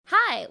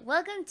Hi,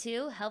 welcome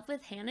to Help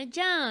with Hannah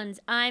Jones.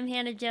 I'm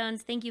Hannah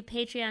Jones. Thank you,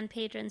 Patreon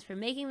patrons, for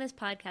making this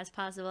podcast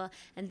possible.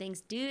 And thanks,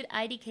 Dude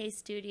IDK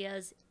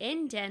Studios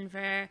in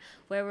Denver,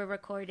 where we're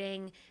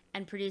recording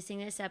and producing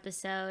this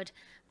episode.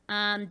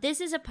 This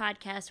is a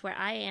podcast where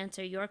I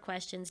answer your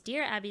questions,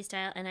 Dear Abby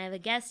style, and I have a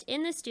guest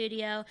in the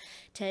studio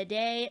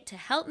today to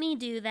help me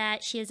do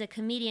that. She is a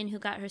comedian who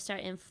got her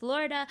start in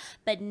Florida,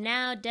 but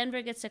now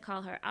Denver gets to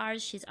call her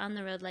ours. She's on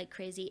the road like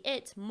crazy.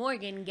 It's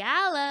Morgan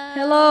Gallo.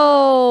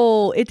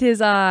 Hello, it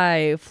is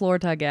I,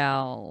 Florida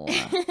gal. You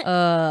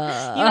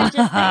were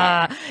just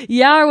there.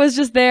 Yeah, I was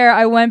just there.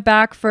 I went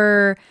back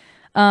for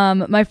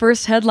my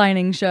first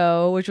headlining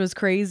show, which was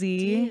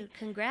crazy. Dude,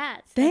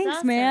 congrats. Thanks, That's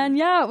awesome. man.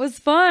 Yeah, it was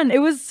fun. It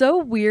was so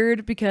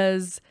weird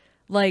because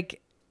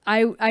like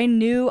I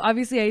knew,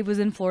 obviously I was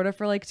in Florida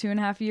for like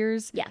 2.5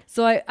 years. Yeah.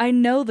 So I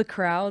know the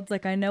crowds,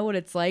 like I know what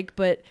it's like,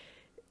 but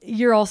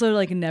you're also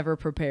like never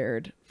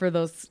prepared for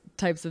those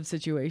types of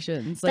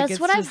situations. Like,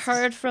 That's what I've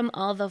heard from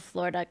all the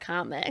Florida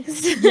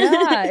comics.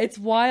 Yeah, it's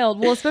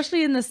wild. Well,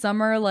 especially in the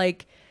summer,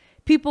 like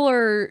people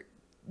are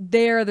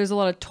there's a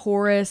lot of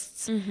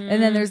tourists, and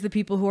then there's the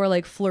people who are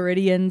like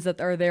Floridians that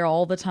are there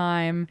all the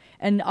time.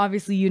 And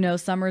obviously, you know,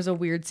 summer's a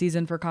weird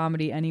season for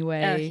comedy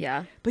anyway.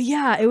 Yeah. But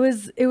yeah, it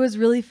was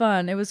really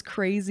fun. It was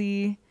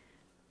crazy.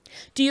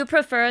 Do you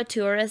prefer a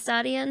tourist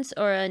audience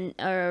or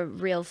a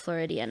real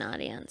Floridian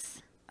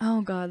audience?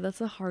 Oh God,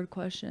 that's a hard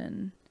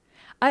question.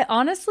 I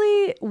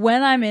honestly,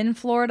 when I'm in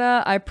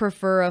Florida, I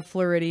prefer a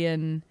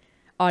Floridian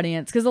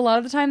audience because a lot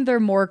of the time they're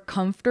more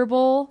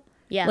comfortable.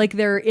 Yeah. Like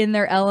they're in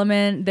their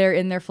element, they're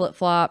in their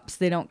flip-flops,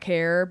 they don't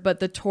care.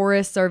 But the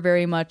tourists are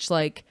very much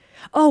like,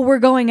 oh, we're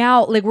going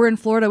out, like we're in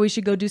Florida, we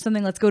should go do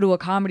something, let's go to a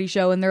comedy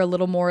show. And they're a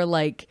little more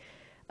like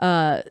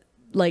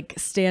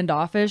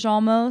standoffish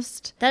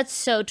almost. That's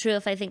so true.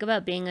 If I think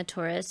about being a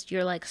tourist,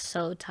 you're like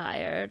so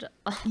tired.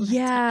 all the time.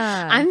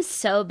 Yeah. I'm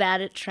so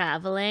bad at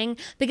traveling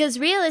because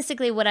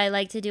realistically what I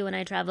like to do when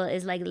I travel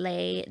is like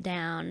lay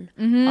down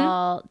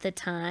all the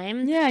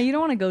time. Yeah, you don't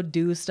want to go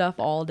do stuff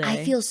all day.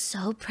 I feel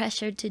so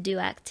pressured to do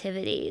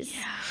activities.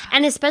 Yeah.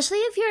 And especially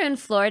if you're in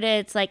Florida,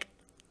 it's like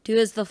do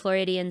as the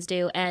Floridians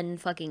do and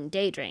fucking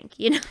day drink,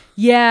 you know?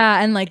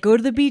 Yeah, and like go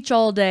to the beach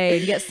all day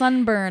and get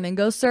sunburn and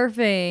go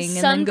surfing and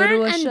then go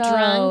to a and show.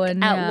 drunk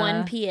and at yeah.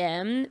 1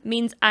 p.m.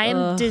 means I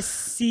am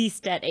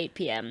deceased at 8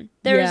 p.m.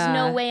 There's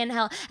no way in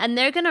hell. And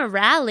they're going to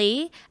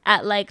rally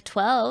at like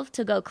 12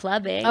 to go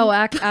clubbing. Oh,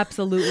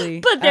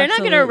 absolutely. But they're not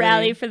going to Absolutely.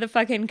 rally for the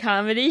fucking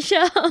comedy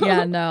show.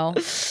 Yeah, no.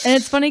 And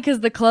it's funny because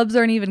the clubs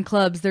aren't even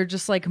clubs. They're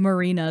just like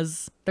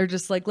marinas. They're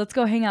just like, let's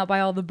go hang out by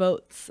all the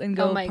boats and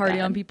go Oh my party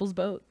God. on people's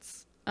boats.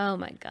 Oh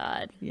my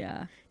God.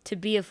 Yeah. To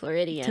be a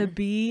Floridian. To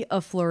be a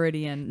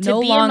Floridian. To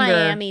No be longer. a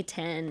Miami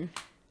 10.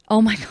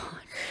 Oh my God.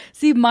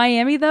 See,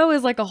 Miami though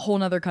is like a whole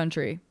nother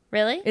country.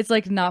 Really? It's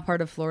like not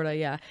part of Florida,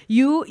 yeah.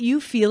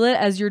 You feel it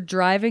as you're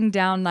driving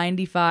down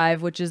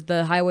 95, which is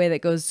the highway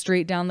that goes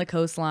straight down the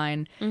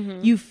coastline.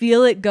 You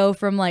feel it go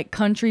from like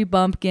country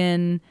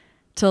bumpkin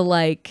to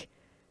like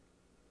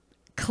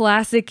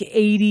classic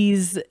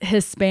 80s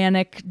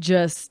Hispanic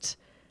just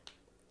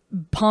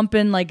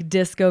pumping like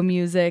disco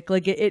music.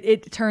 Like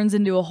it turns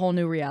into a whole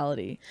new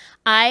reality.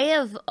 I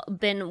have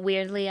been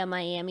weirdly a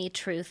Miami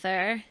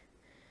truther.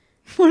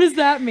 What does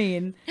that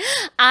mean?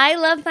 I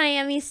love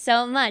Miami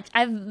so much.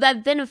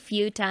 I've been a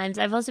few times.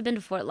 I've also been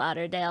to Fort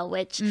Lauderdale,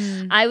 which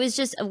I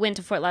went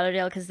to Fort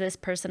Lauderdale because this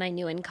person I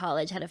knew in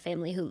college had a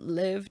family who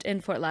lived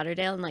in Fort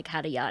Lauderdale and like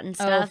had a yacht and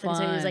stuff. And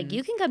so he was like, fun.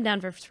 you can come down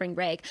for spring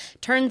break.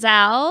 Turns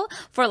out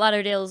Fort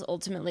Lauderdale is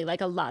ultimately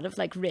like a lot of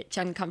like rich,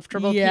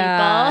 uncomfortable people.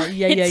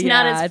 It's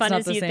not as fun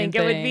as you think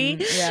it would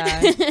be.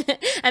 Yeah.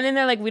 And then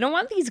they're like, we don't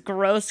want these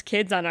gross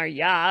kids on our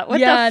yacht. What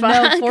Yeah, the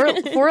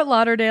fuck? no, Fort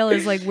Lauderdale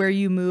is like where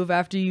you move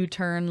after you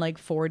turn like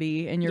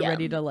 40 and you're Yeah.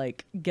 ready to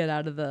like get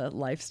out of the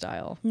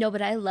lifestyle. No,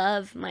 but I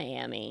love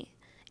Miami.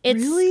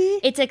 It's, Really?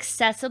 It's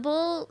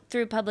accessible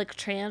through public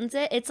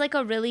transit. It's like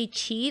a really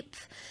cheap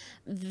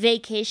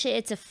vacation.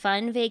 It's a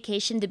fun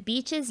vacation. The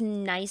beach is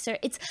nicer.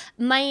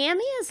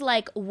 Miami is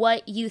like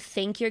what you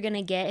think you're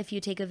gonna get if you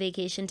take a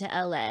vacation to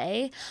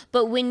LA.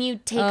 But when you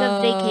take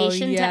a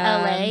vacation to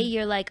LA,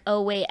 you're like,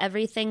 oh wait,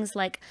 everything's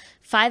like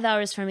 5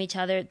 hours from each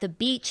other. The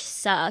beach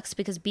sucks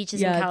because beaches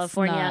in Yeah, it's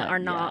California are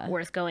not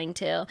worth going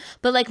to.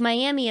 But like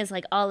Miami is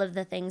like all of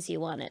the things you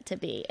want it to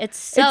be. It's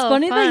so It's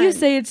funny fun. that you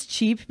say it's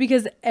cheap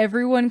because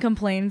everyone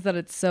complains that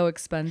it's so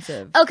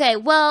expensive. Okay,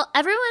 well,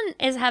 everyone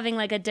is having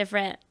like a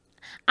different.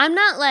 I'm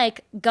not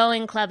like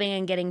going clubbing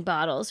and getting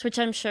bottles, which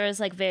I'm sure is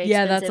like very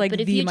Yeah, expensive. that's like but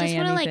if the you just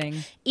want to Miami like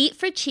thing. eat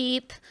for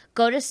cheap,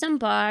 go to some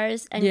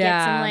bars and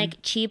get some Yeah. like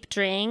cheap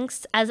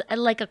drinks as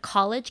like a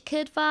college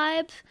kid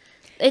vibe,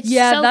 it's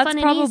Yeah, so that's fun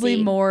and probably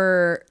easy.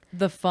 more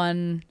the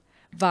fun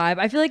vibe.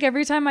 I feel like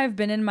every time I've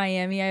been in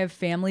Miami, I have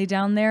family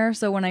down there.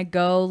 So when I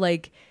go,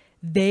 like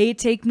they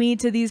take me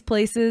to these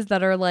places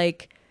that are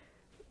like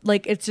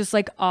it's just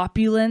like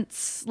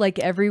opulence like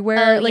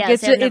everywhere. Oh, like yeah,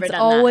 see, I've never it's done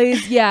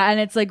always yeah, and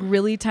it's like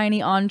really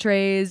tiny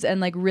entrees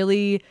and like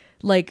really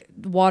like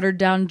watered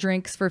down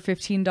drinks for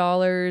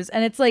 $15,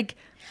 and it's like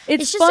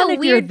It's just fun so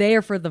if you're weird.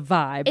 there for the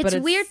vibe. It's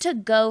but weird to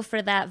go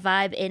for that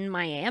vibe in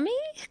Miami,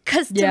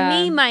 because to Yeah.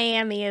 me,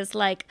 Miami is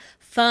like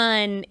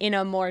fun in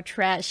a more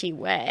trashy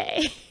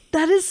way.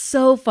 That is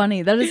so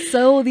funny. That is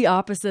so the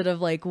opposite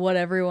of like what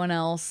everyone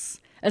else,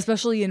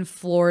 especially in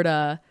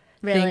Florida,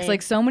 thinks. Really?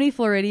 Like so many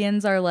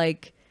Floridians are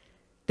like,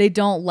 they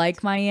don't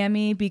like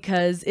Miami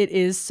because it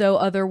is so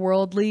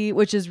otherworldly,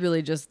 which is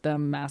really just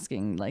them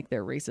masking like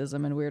their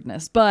racism and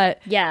weirdness. But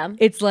Yeah.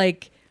 it's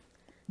like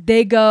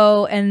they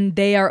go and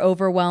they are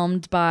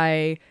overwhelmed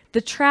by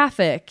the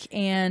traffic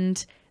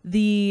and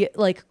the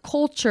like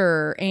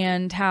culture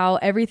and how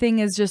everything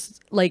is just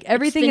like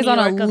everything the is New on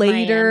a York of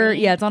later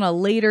Miami. it's on a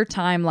later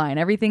timeline.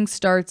 Everything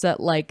starts at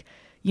like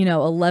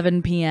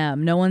 11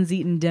 p.m. No one's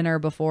eaten dinner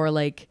before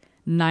like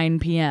 9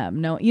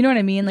 p.m. No, you know what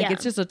I mean? Like Yeah.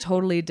 it's just a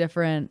totally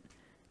different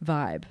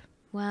vibe.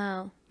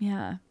 Wow.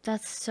 Yeah.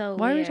 That's so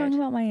Why are we weird. talking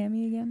about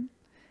Miami again?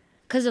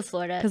 Because of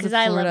Florida. Of Because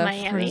I love Florida.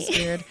 Miami.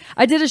 Florida's weird.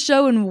 I did a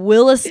show in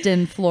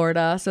Williston,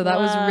 Florida, so that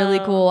was really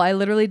Whoa. cool. I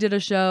literally did a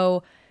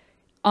show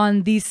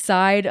on the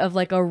side of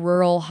like a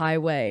rural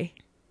highway.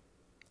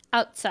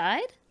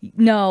 Outside?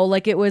 No,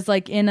 like it was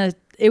in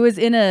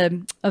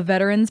a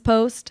veterans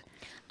post.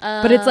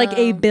 But it's like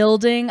a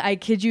building, I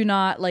kid you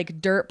not, like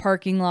dirt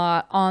parking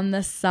lot on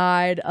the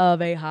side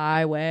of a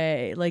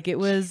highway. Like it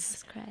was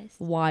Jesus Christ.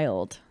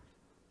 wild.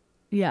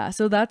 Yeah,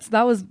 so that's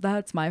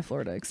my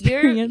Florida You're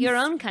experience. your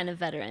own kind of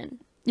veteran.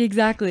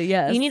 Exactly,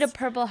 yes. You need a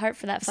Purple Heart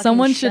for that fucking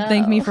Someone should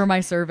thank me show. for my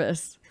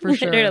service, for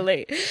sure.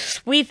 Literally.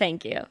 We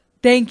thank you.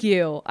 Thank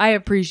you. I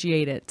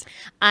appreciate it.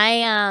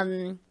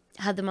 I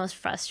had the most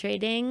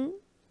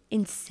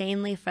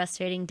insanely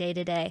frustrating day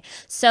today.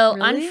 So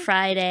Really? on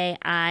Friday,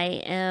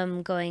 I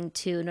am going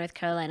to North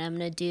Carolina. I'm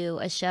going to do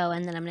a show,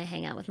 and then I'm going to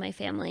hang out with my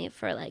family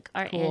for like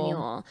our Cool.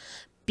 annual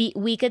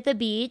week at the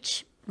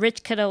beach.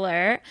 Rich kid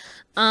alert.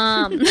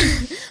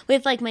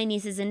 With like my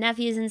nieces and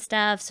nephews and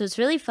stuff. So it's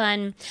really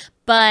fun.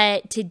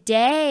 But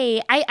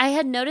today I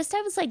had noticed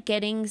I was like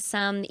getting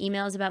some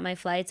emails about my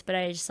flights, but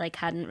I just like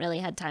hadn't really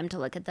had time to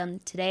look at them.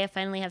 Today I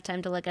finally have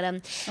time to look at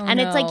them. And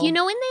it's like, no. you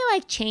know, when they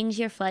like change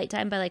your flight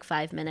time by like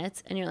 5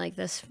 minutes and you're like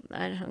this,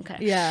 I don't care.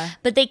 Yeah.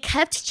 But they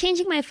kept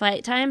changing my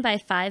flight time by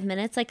 5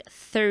 minutes, like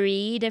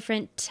 3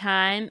 different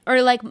times,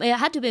 or like it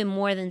had to be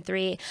more than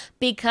 3,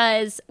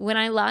 because when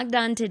I logged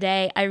on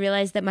today, I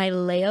realized that my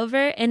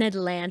layover in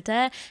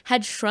Atlanta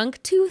had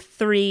shrunk to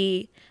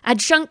 45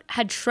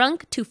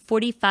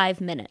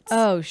 minutes.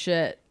 Oh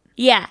shit.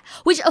 Yeah,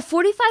 which a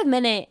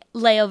 45-minute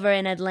layover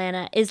in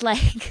Atlanta is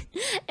like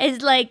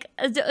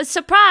a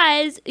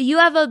surprise. You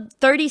have a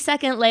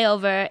 30-second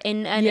layover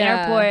in an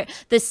Yeah. airport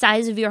the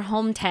size of your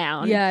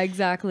hometown. Yeah,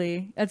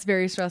 exactly. That's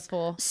very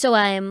stressful. So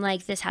I am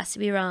like, this has to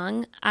be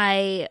wrong.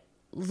 I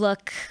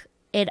look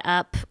it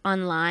up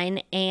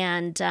online,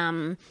 and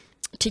to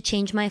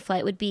change my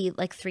flight would be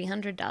like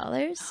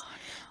 $300.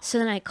 So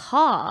then I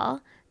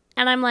call,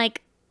 and I'm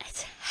like,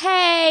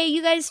 hey,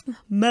 you guys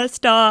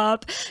messed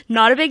up.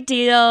 Not a big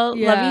deal. Love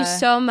Yeah. you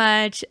so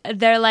much.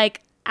 They're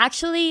like,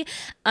 actually,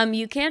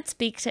 you can't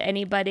speak to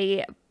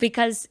anybody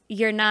because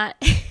you're not.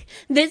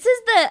 This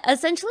is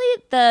essentially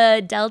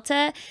the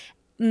Delta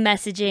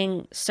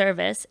messaging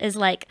service is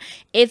like,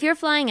 if you're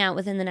flying out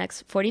within the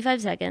next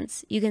 45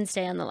 seconds, you can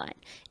stay on the line.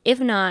 If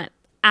not,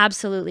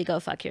 absolutely go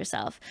fuck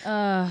yourself,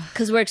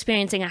 because we're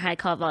experiencing a high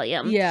call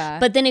volume. Yeah.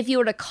 But then if you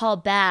were to call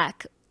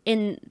back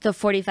in the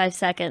 45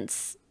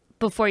 seconds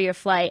before your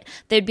flight,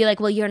 they'd be like,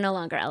 well, you're no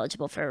longer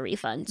eligible for a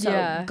refund, so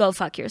Yeah. go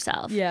fuck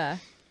yourself. Yeah.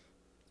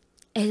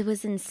 It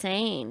was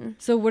insane.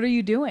 So what are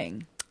you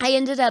doing? I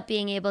ended up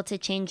being able to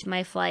change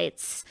my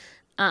flights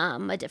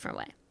a different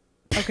way.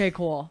 Okay,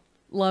 cool.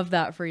 Love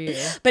that for you.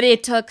 But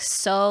it took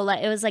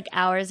it was like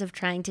hours of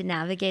trying to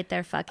navigate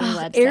their fucking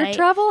website. Air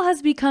travel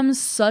has become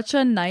such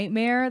a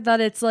nightmare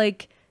that it's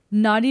like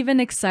not even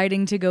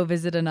exciting to go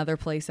visit another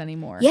place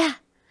anymore. Yeah.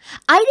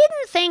 I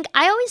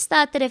always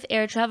thought that if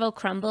air travel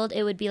crumbled,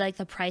 it would be like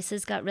the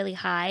prices got really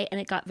high and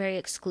it got very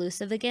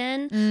exclusive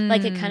again.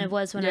 Like it kind of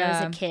was when I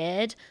was yeah. a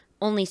kid.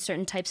 Only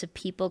certain types of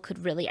people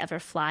could really ever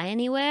fly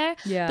anywhere.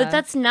 Yeah. But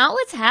that's not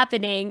what's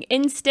happening.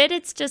 Instead,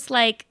 it's just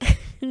like,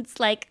 it's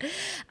like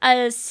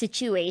a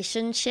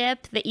situationship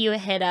that you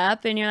hit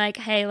up and you're like,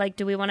 hey, like,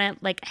 do we want to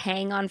like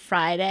hang on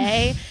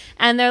Friday?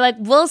 And they're like,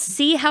 we'll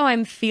see how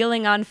I'm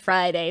feeling on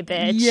Friday,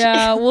 bitch.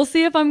 Yeah, we'll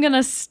see if I'm going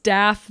to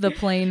staff the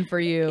plane for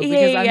you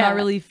because I'm yeah. not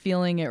really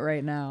feeling it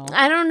right now.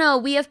 I don't know.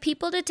 We have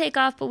people to take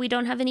off, but we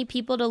don't have any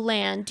people to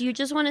land. Do you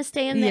just want to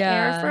stay in the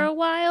air Yeah. for a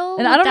while? And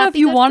Would I don't know that if be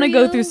you good want to for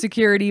go you? through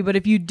security, but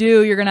if you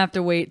do, you're going to have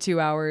to wait 2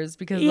 hours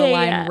because the Yeah,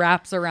 line yeah.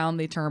 wraps around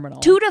the terminal.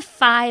 2 to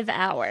 5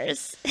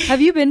 hours. Have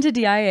you been to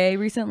DIA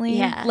recently?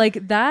 Yeah.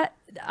 Like that,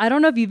 I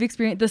don't know if you've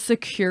experienced the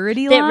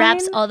security That line.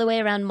 wraps all the way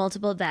around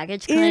multiple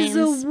baggage claims.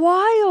 Is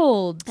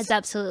wild. It's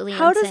absolutely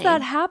How insane. does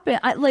that happen?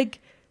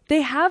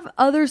 They have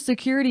other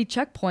security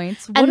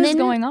checkpoints. What And is then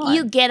going on?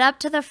 you get up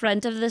to the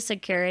front of the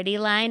security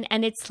line,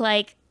 and it's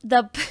like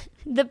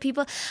the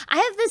people. I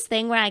have this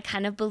thing where I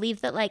kind of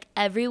believe that like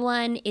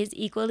everyone is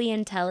equally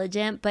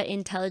intelligent, but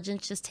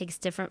intelligence just takes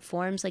different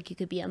forms. Like you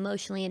could be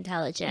emotionally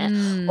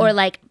intelligent or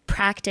like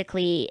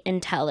practically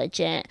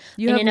intelligent.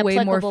 You in have way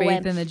more applicable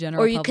faith in the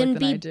general or you public can than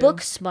be I do.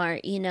 book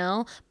smart, you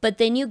know? But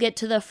then you get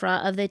to the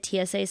front of the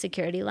TSA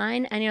security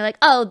line and you're like,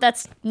 oh,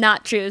 that's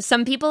not true.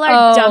 Some people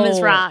are dumb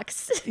as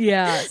rocks.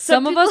 Yeah.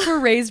 Some of us were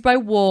raised by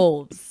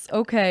wolves.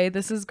 Okay,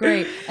 this is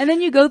great. And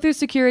then you go through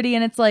security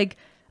and it's like,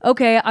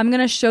 okay, I'm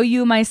going to show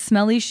you my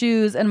smelly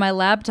shoes and my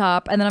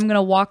laptop, and then I'm going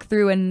to walk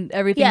through and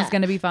everything's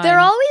going to be fine. They're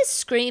always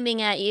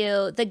screaming at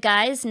you. The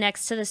guys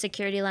next to the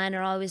security line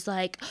are always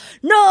like,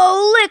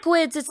 no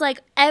liquids. It's like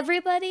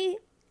everybody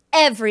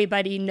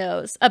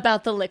knows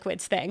about the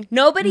liquids thing.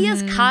 Nobody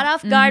is caught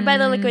off guard by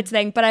the liquids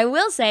thing. But I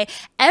will say,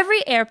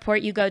 every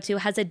airport you go to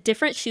has a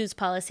different shoes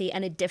policy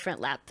and a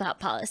different laptop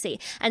policy.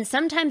 And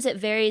sometimes it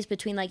varies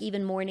between like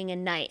even morning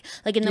and night.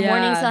 Like in the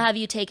mornings, they'll have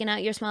you taken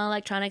out your small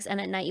electronics,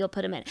 and at night you'll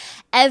put them in.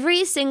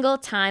 Every single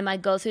time I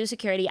go through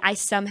security, I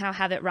somehow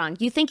have it wrong.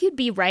 You think you'd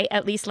be right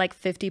at least like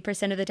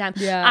 50% of the time.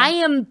 Yeah. I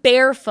am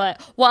barefoot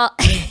while...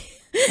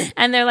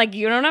 And they're like,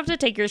 you don't have to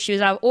take your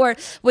shoes off. Or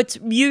what's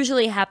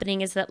usually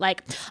happening is that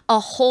like a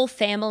whole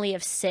family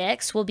of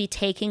 6 will be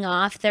taking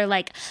off their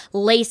like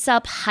lace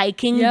up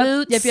hiking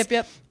boots.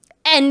 Yep.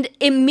 And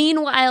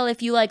meanwhile,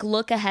 if you like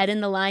look ahead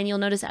in the line, you'll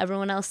notice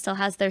everyone else still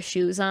has their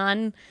shoes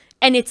on.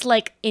 And it's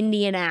like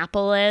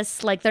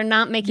Indianapolis. Like they're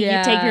not making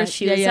you take your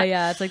shoes off.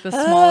 Yeah. It's like the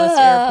smallest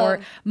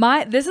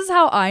airport. This is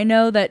how I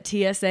know that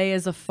TSA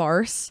is a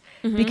farce.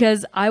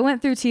 Because I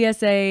went through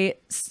TSA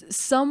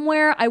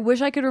somewhere. I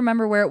wish I could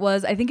remember where it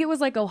was. I think it was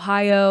like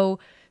Ohio,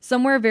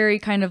 somewhere very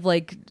kind of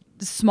like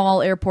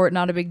small airport,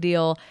 not a big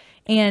deal.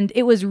 And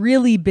it was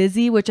really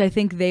busy, which I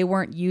think they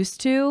weren't used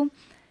to.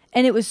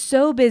 And it was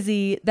so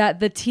busy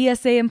that the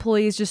TSA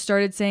employees just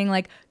started saying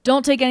like,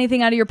 don't take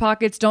anything out of your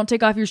pockets. Don't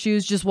take off your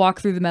shoes. Just walk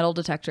through the metal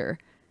detector.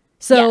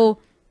 So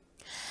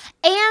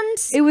and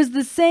it was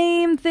the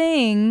same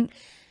thing.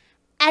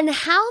 And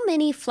how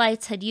many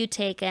flights had you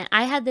taken?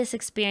 I had this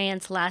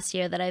experience last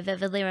year that I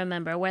vividly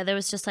remember where there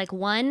was just like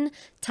one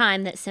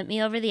time that sent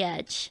me over the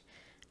edge.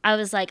 I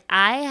was like,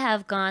 I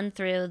have gone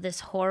through this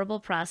horrible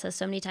process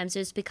so many times. It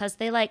was because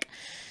they like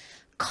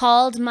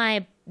called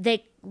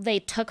they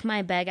took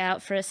my bag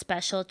out for a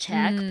special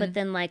check, but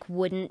then like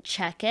wouldn't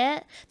check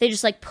it. They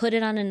just like put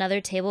it on another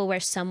table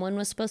where someone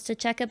was supposed to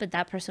check it, but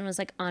that person was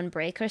like on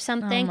break or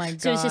something. Oh my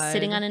God. So it was just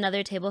sitting on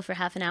another table for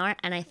half an hour.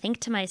 And I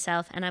think to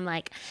myself, and I'm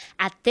like,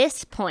 at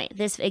this point,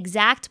 this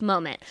exact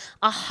moment,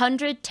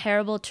 100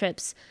 terrible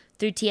trips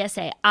through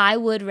TSA, I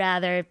would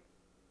rather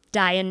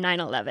die in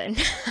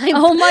 9/11.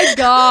 Oh my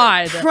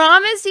God.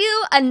 Promise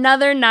you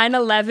another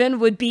 9/11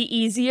 would be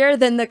easier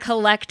than the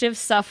collective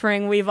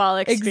suffering we've all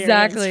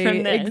experienced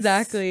from this.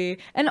 Exactly.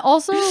 And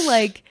also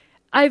like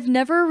I've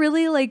never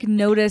really like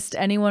noticed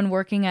anyone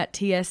working at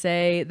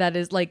TSA that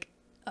is like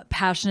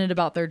passionate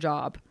about their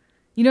job.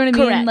 You know what I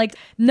mean? Correct. Like,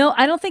 no,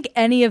 I don't think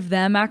any of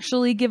them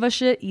actually give a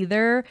shit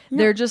either. No.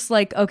 They're just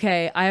like,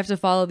 okay, I have to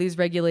follow these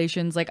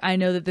regulations. Like, I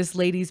know that this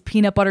lady's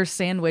peanut butter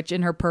sandwich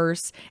in her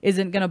purse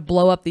isn't going to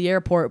blow up the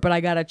airport, but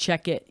I got to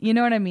check it. You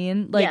know what I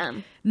mean? Like,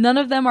 none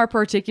of them are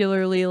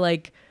particularly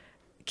like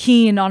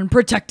keen on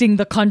protecting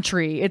the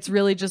country. It's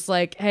really just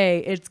like, hey,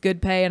 it's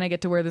good pay and I get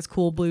to wear this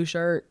cool blue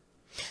shirt.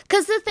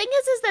 Because the thing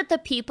is that the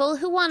people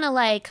who want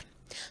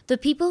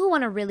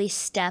to really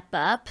step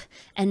up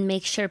and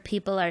make sure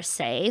people are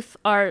safe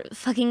are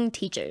fucking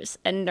teachers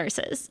and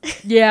nurses.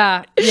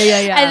 Yeah.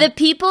 And the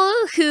people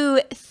who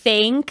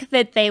think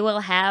that they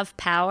will have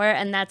power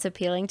and that's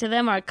appealing to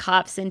them are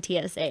cops and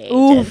TSA agents.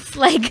 Oof.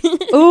 Like,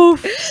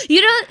 oof.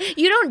 You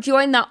don't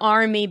join the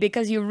army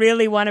because you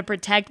really want to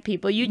protect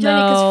people. You join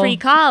it because free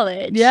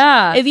college.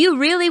 Yeah. If you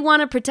really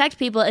want to protect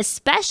people,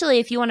 especially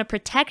if you want to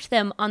protect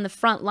them on the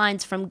front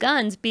lines from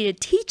guns, be a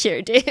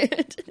teacher,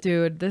 dude.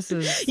 Dude, this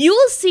is... You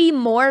will see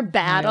more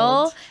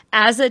battle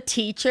as a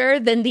teacher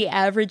than the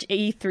average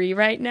E3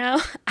 right now.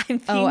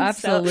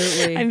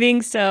 Absolutely. I'm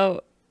being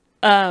so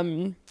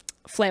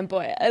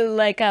flamboyant.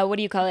 Like, what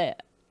do you call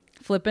it?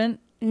 Flippant?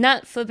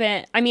 Not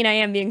flippant. I mean, I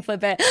am being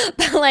flippant.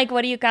 But like,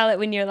 what do you call it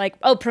when you're like,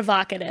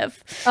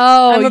 provocative?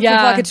 Oh, I'm a yeah.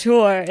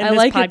 provocateur in I this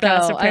like podcast, it,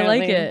 though.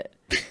 apparently. I like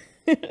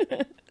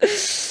it.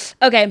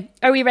 Okay,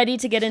 are we ready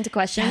to get into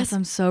questions? Yes,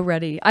 I'm so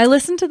ready. I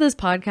listen to this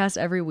podcast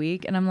every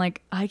week, and I'm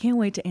like, I can't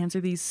wait to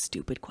answer these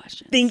stupid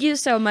questions. Thank you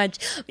so much.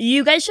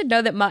 You guys should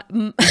know that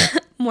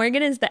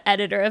Morgan is the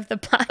editor of the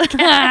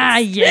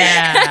podcast.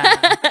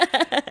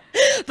 Yeah.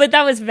 But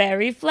that was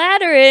very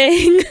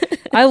flattering.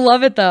 I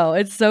love it, though.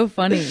 It's so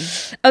funny.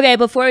 Okay,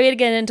 before we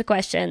get into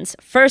questions,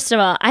 first of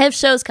all, I have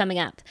shows coming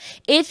up.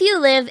 If you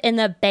live in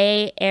the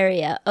Bay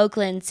Area,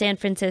 Oakland, San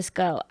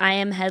Francisco, I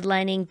am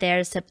headlining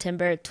there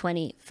September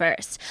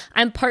 21st.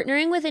 I'm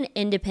partnering with an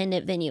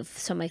independent venue.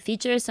 So my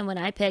feature is someone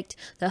I picked.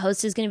 The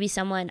host is going to be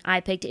someone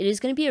I picked. It is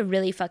going to be a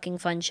really fucking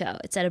fun show.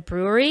 It's at a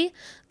brewery,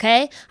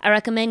 okay? I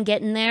recommend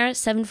getting there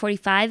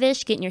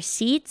 7:45-ish, getting your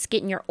seats,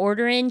 getting your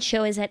order in.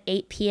 Show is at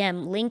 8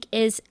 p.m. Link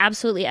is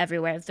absolutely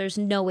everywhere. There's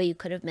no way you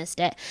could have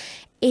missed it.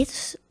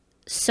 It's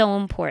so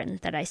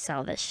important that I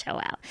sell this show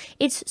out.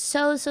 It's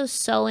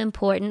so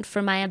important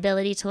for my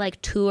ability to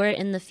like tour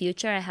in the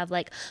future. I have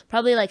like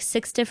probably like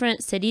 6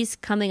 different cities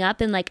coming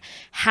up, and like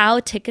how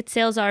ticket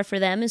sales are for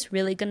them is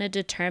really going to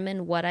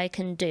determine what I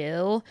can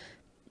do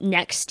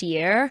next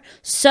year.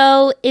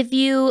 So if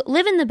you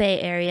live in the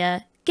Bay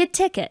Area, get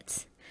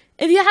tickets.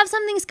 If you have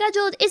something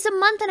scheduled, it's a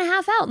month and a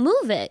half out,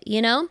 move it,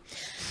 you know?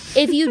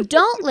 If you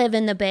don't live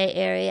in the Bay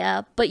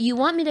Area, but you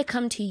want me to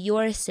come to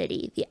your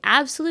city, the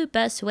absolute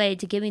best way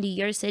to get me to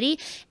your city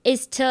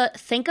is to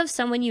think of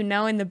someone you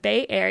know in the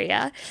Bay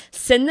Area,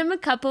 send them a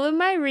couple of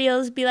my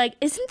reels, be like,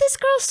 isn't this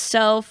girl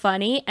so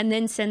funny? And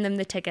then send them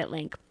the ticket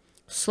link.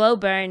 Slow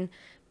burn.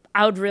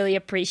 I would really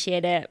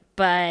appreciate it.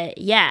 But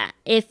yeah,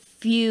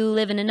 if you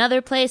live in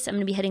another place, I'm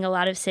going to be hitting a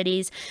lot of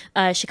cities,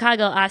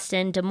 Chicago,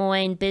 Austin, Des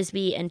Moines,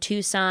 Bisbee, and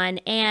Tucson,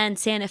 and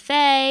Santa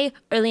Fe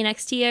early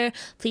next year.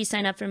 Please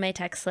sign up for my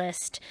text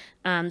list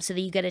so that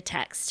you get a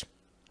text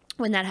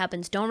when that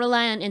happens. Don't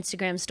rely on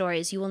Instagram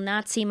stories. You will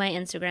not see my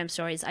Instagram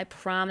stories. I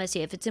promise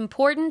you. If it's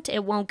important,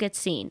 it won't get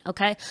seen,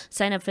 okay?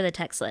 Sign up for the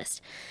text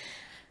list.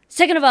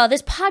 Second of all,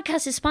 this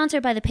podcast is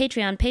sponsored by the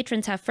Patreon.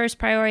 Patrons have first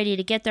priority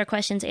to get their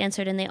questions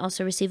answered, and they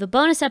also receive a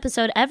bonus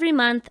episode every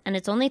month, and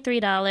it's only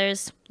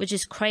 $3, which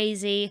is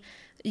crazy.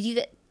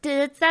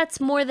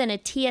 That's more than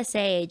a TSA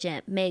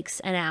agent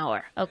makes an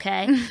hour,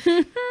 okay?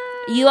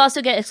 You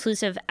also get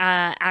exclusive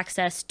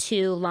access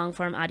to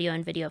long-form audio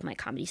and video of my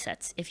comedy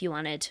sets if you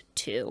wanted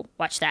to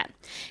watch that.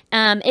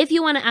 If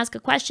you want to ask a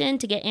question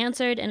to get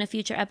answered in a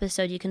future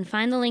episode, you can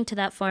find the link to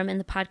that form in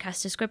the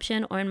podcast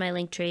description or in my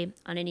link tree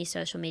on any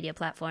social media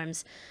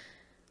platforms.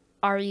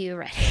 Are you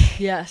ready?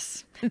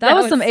 Yes. That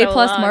was some A+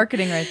 long.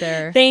 marketing right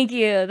there. Thank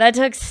you. That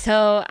took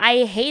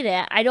I hate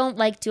it. I don't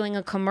like doing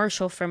a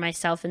commercial for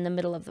myself in the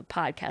middle of the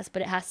podcast,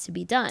 but it has to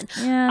be done.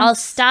 Yeah. I'll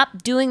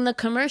stop doing the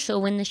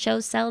commercial when the show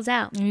sells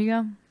out. There you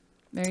go.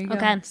 There you go.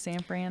 Okay.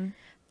 San Fran.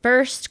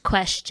 First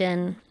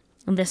question.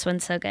 This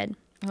one's so good.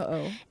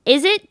 Uh-oh.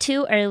 Is it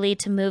too early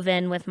to move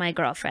in with my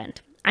girlfriend?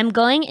 I'm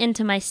going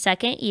into my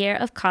second year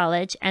of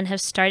college and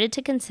have started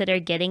to consider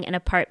getting an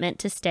apartment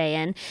to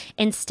stay in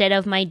instead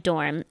of my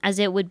dorm, as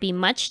it would be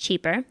much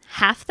cheaper,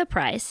 half the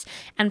price,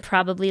 and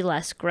probably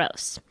less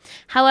gross.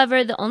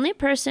 However, the only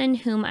person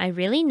whom I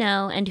really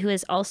know and who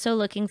is also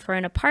looking for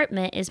an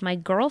apartment is my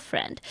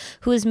girlfriend,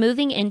 who is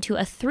moving into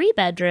a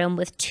 3-bedroom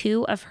with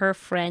 2 of her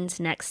friends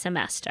next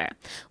semester.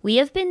 We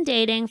have been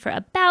dating for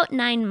about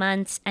 9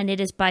 months, and it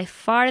is by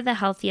far the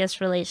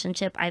healthiest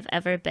relationship I've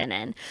ever been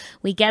in.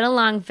 We get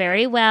along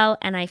very well,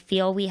 and I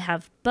feel we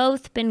have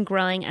both been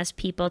growing as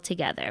people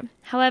together.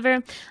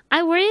 However,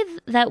 I worry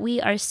that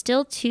we are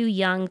still too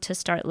young to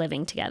start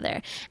living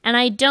together, and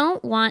I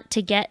don't want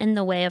to get in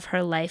the way of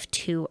her life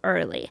too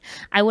early.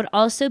 I would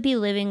also be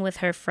living with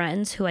her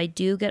friends, who I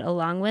do get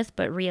along with,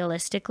 but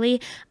realistically,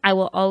 I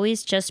will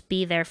always just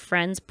be their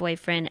friend's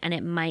boyfriend, and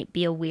it might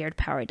be a weird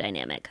power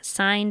dynamic.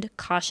 Signed,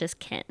 Cautious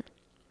Ken.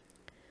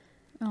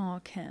 Oh,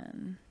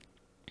 Ken.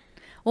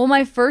 Well,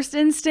 my first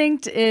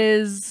instinct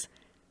is...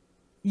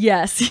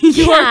 yes,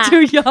 you are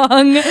too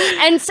young.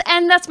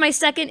 And that's my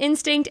second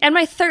instinct and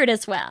my third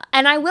as well.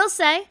 And I will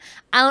say,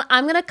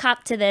 I'm going to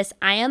cop to this.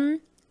 I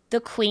am the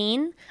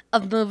queen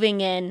of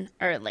moving in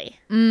early.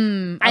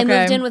 Okay. I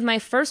moved in with my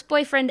first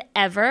boyfriend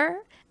ever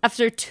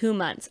after 2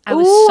 months. I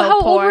was so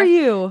how poor. old were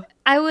you?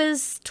 I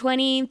was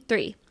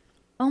 23.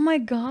 Oh my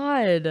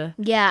God.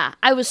 Yeah,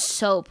 I was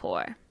so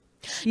poor.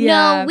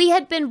 Yeah. No, we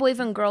had been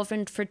boyfriend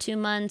girlfriend for 2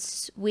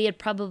 months. We had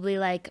probably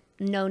like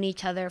known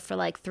each other for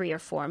like 3 or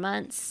 4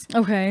 months.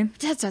 Okay.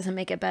 That doesn't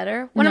make it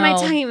better. What am I No.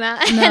 talking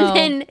about? No.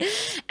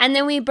 And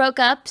then we broke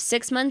up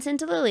 6 months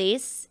into the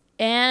lease,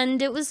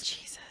 and it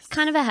was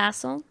kind of a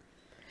hassle.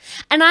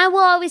 And I will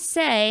always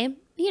say,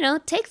 you know,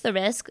 take the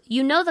risk.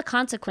 You know the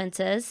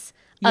consequences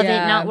of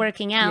it not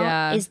working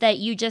out is that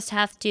you just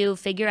have to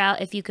figure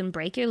out if you can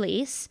break your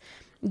lease.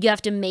 You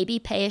have to maybe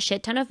pay a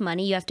shit ton of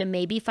money. You have to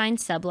maybe find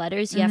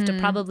subletters. You have to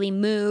probably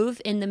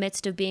move in the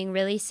midst of being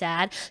really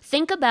sad.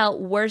 Think about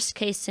worst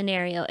case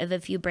scenario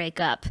if you break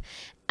up.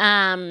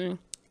 And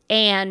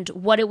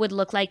what it would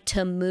look like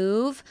to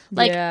move,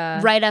 like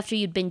right after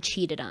you'd been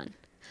cheated on.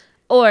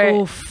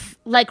 Or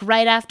like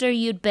right after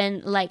you'd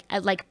been like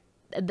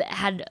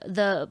had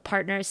the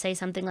partner say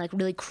something like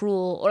really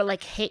cruel or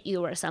like hit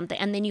you or something.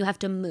 And then you have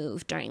to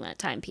move during that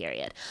time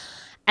period.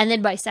 And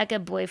then my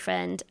second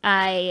boyfriend,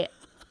 I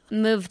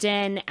moved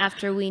in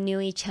after we knew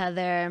each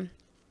other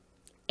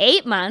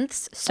 8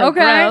 months. So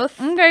growth.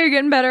 Okay, you're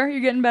getting better. You're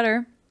getting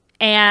better.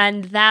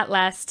 And that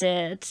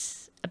lasted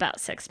about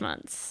 6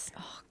 months.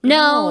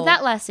 No,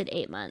 that lasted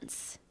 8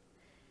 months.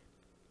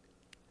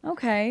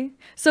 Okay.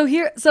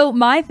 So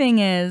my thing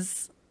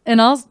is,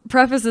 and I'll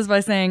preface this by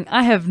saying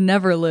I have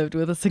never lived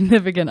with a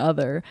significant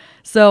other.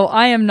 So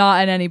I am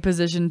not in any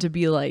position to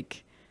be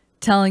like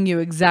telling you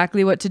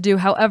exactly what to do.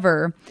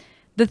 However,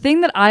 the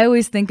thing that I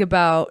always think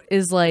about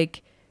is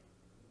like,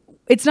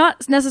 it's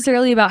not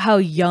necessarily about how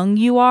young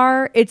you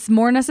are. It's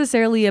more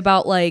necessarily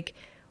about like,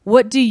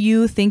 what do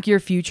you think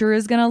your future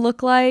is going to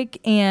look like?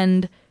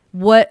 And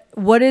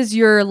what is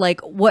your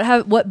like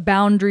what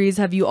boundaries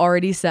have you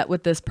already set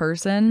with this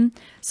person?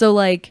 So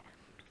like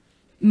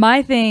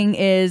my thing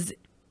is,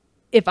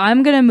 if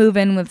I'm going to move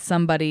in with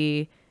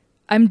somebody,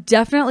 I'm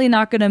definitely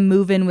not going to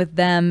move in with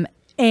them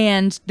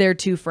and their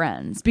two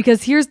friends,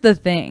 because here's the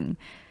thing.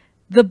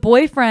 The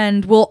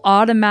boyfriend will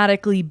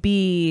automatically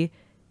be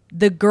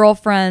the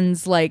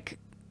girlfriend's like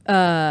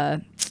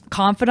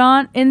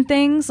confidant in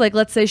things. Like,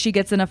 let's say she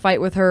gets in a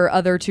fight with her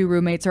other two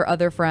roommates or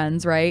other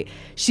friends, right?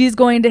 She's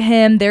going to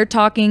him, they're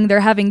talking, they're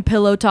having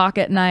pillow talk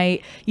at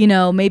night. You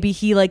know, maybe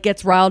he like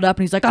gets riled up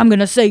and he's like, I'm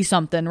gonna say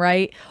something,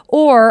 right?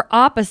 Or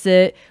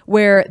opposite,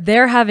 where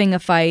they're having a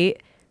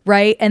fight,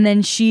 right? And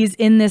then she's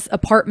in this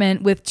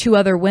apartment with two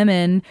other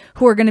women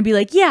who are gonna be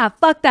like, yeah,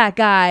 fuck that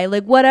guy,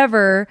 like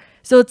whatever.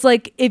 So it's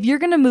like, if you're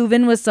gonna move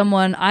in with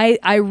someone,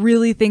 I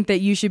really think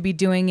that you should be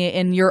doing it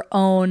in your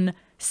own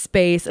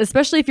space,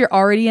 especially if you're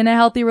already in a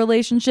healthy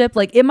relationship.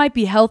 Like, it might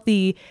be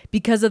healthy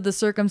because of the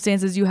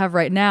circumstances you have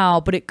right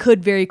now, but it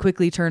could very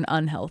quickly turn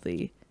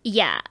unhealthy.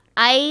 Yeah,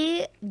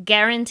 I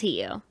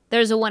guarantee you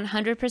there's a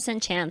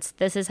 100% chance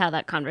this is how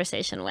that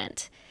conversation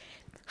went.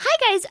 Hi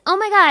guys. Oh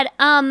my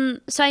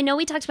God. So I know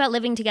we talked about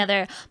living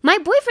together. My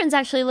boyfriend's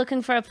actually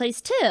looking for a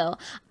place too.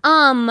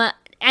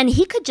 And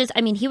he could just,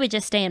 I mean, he would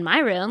just stay in my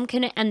room.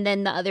 And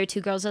then the other two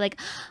girls are like,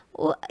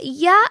 well,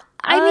 yeah,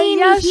 I mean,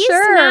 yeah, he's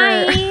sure.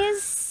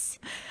 nice.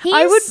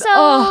 He's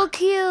so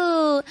cute.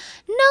 No,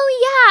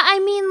 yeah.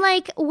 I mean,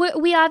 like,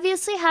 we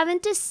obviously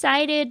haven't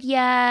decided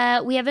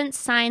yet. We haven't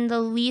signed the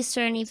lease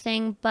or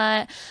anything.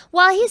 But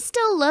while he's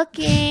still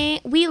looking,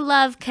 we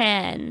love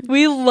Ken.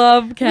 We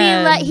love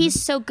Ken. He's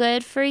so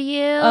good for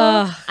you.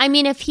 I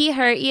mean, if he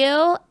hurt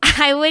you,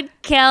 I would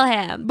kill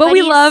him. But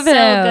we love him.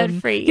 So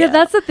good for you. Yeah,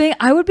 that's the thing.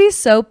 I would be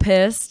so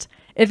pissed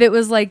if it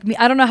was like me.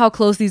 I don't know how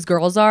close these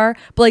girls are,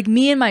 but like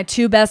me and my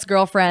two best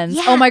girlfriends.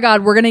 Yeah. Oh my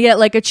God, we're gonna get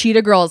like a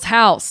Cheetah Girls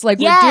house. Like,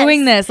 yes, we're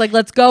doing this. Like,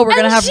 let's go. We're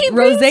gonna have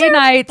rosé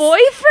nights.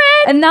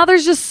 Boyfriend. And now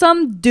there's just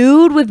some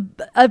dude with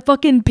a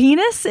fucking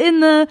penis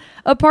in the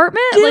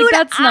apartment. Dude, like,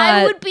 that's not.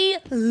 I would be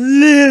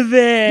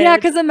livid. Yeah,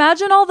 because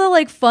imagine all the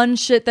like fun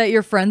shit that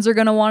your friends are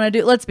gonna want to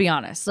do. Let's be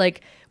honest.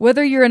 Like,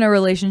 whether you're in a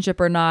relationship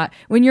or not,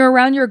 when you're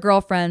around your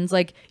girlfriends,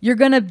 like, you're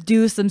gonna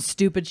do some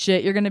stupid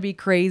shit. You're gonna be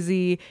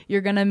crazy.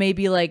 You're gonna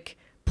maybe like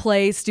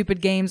play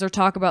stupid games or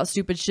talk about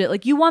stupid shit.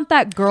 Like, you want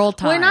that girl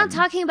time. We're not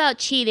talking about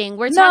cheating.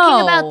 We're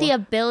talking about the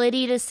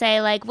ability to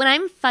say, like, when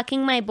I'm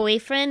fucking my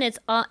boyfriend, it's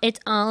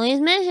always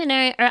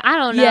missionary, or I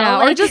don't know. Yeah,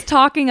 like, or just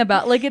talking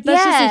about, like,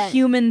 that's just a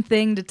human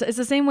thing to it's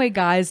the same way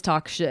guys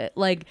talk shit.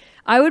 Like,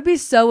 I would be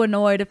so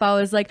annoyed if I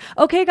was like,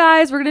 okay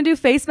guys, we're gonna do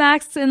face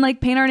masks and like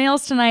paint our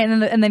nails tonight,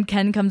 and then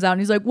Ken comes out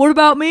and he's like, what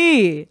about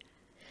me?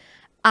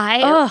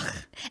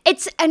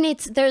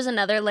 There's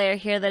another layer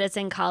here that it's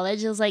in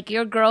college. It's like,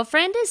 your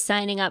girlfriend is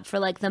signing up for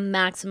like the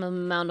maximum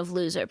amount of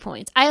loser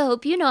points. I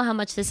hope you know how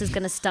much this is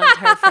going to stunt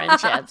her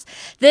friendships.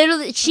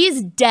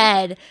 She's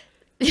dead.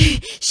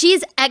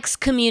 She's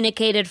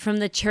excommunicated from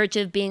the church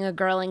of being a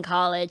girl in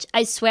college.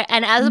 I swear.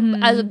 And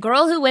as a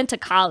girl who went to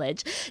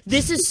college,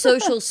 this is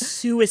social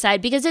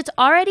suicide, because it's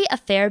already a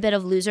fair bit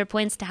of loser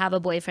points to have a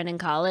boyfriend in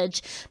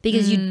college,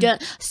 because you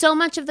don't. So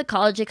much of the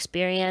college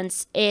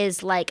experience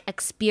is like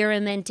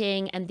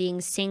experimenting and being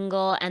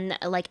single, and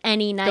like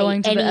any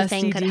night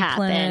anything could happen.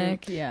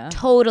 Clinic. Yeah,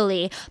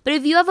 totally. But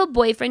if you have a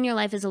boyfriend, your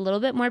life is a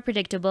little bit more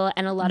predictable,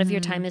 and a lot of your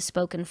time is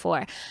spoken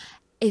for.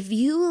 If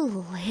you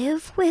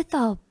live with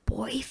a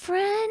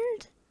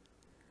boyfriend,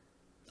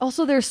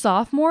 also they're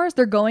sophomores,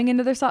 they're going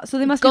into their so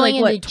they must going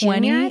be like, what,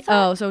 junior, 20?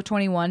 Oh, so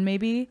 21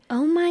 maybe.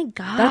 Oh my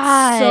God,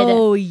 that's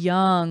so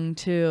young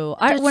too.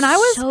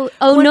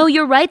 No,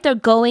 you're right, they're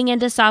going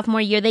into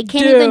sophomore year. They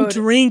can't even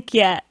drink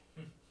yet.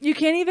 You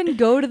can't even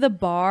go to the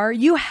bar.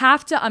 You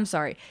have to, I'm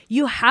sorry,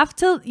 you have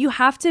to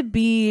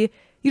be,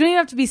 you don't even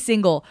have to be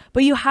single,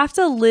 but you have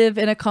to live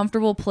in a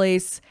comfortable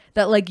place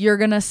that like you're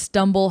gonna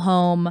stumble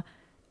home,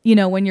 you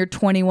know, when you're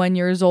 21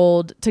 years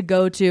old, to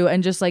go to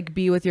and just like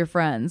be with your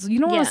friends. You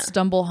don't want to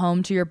stumble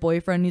home to your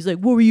boyfriend and he's like,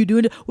 what were you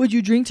doing? What'd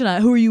you drink tonight?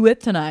 Who are you with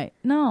tonight?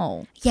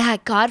 No. Yeah,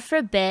 God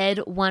forbid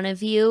one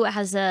of you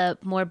has a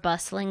more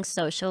bustling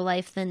social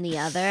life than the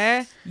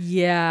other.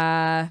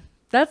 Yeah.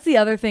 That's the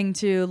other thing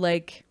too.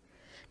 Like,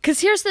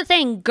 because here's the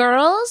thing,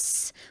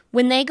 girls,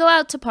 when they go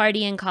out to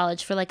party in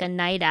college for like a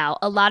night out,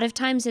 a lot of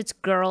times it's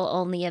girl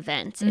only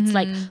events. It's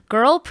like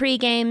girl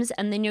pre-games,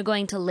 and then you're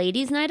going to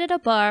ladies' night at a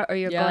bar, or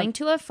you're going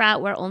to a frat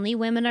where only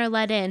women are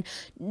let in.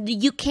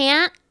 You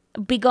can't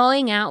be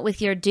going out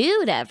with your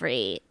dude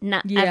every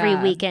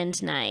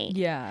weekend night.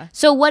 Yeah.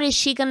 So what, is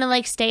she gonna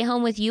like stay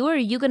home with you, or are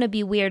you gonna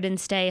be weird and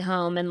stay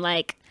home and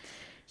like?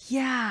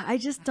 Yeah, I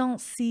just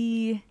don't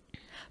see.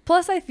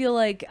 Plus, I feel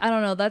like, I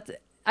don't know,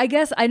 I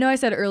guess, I know I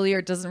said earlier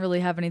it doesn't really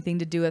have anything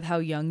to do with how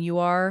young you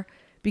are,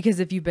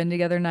 because if you've been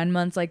together 9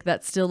 months, like,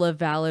 that's still a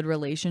valid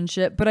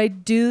relationship. But I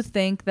do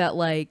think that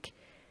like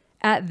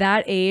at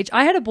that age,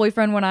 I had a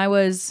boyfriend when I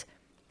was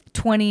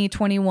 20,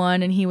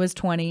 21 and he was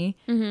 20.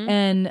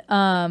 And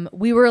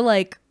we were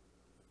like,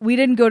 we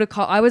didn't go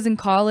to I was in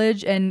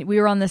college and we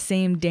were on the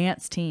same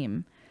dance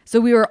team. So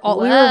we were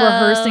Whoa.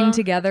 rehearsing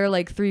together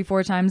like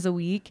 3-4 times a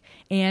week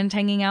and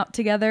hanging out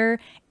together.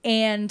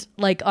 And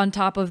like on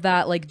top of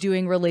that, like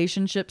doing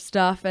relationship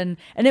stuff. And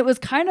it was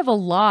kind of a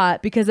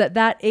lot because at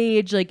that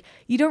age, like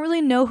you don't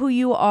really know who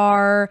you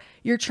are.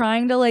 You're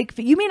trying to like,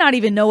 you may not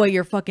even know what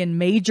your fucking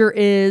major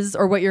is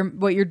or what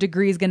your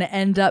degree is going to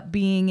end up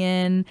being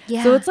in.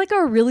 Yeah. So it's like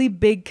a really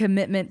big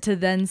commitment to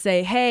then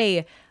say,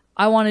 hey,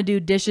 I want to do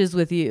dishes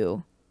with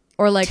you.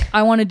 Or like,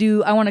 I want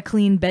to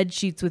clean bed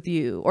sheets with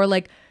you. Or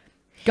like,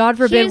 God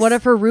forbid, what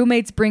if her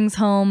roommates brings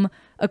home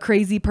a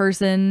crazy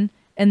person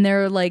and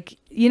they're like,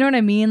 you know what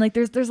I mean? Like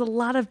there's a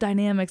lot of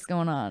dynamics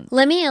going on.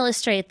 Let me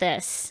illustrate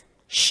this.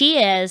 She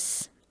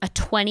is a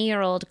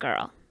 20-year-old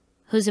girl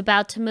who's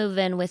about to move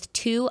in with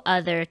 2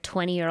 other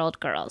 20-year-old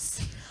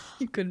girls.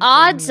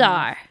 Odds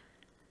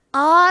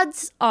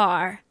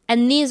are,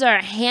 and these are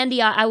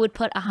handy, I would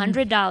put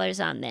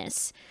 $100 on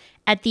this.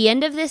 At the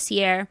end of this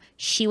year,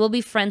 she will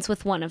be friends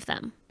with one of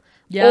them.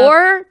 Yep.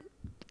 Or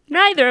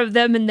neither of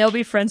them, and they'll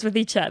be friends with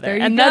each other.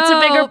 And that's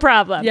a bigger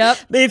problem. Yep.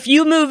 If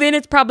you move in,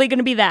 it's probably going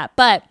to be that.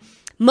 But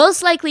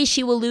most likely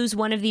she will lose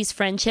one of these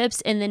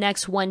friendships in the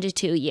next 1 to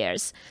 2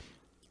 years.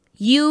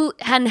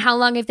 And how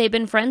long have they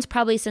been friends?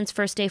 Probably since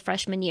first day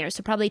freshman year,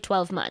 so probably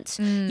 12 months.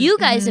 You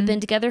guys have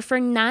been together for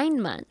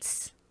 9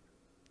 months.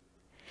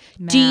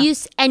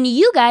 Math. And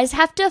you guys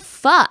have to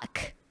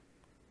fuck.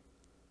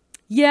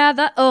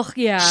 Yeah,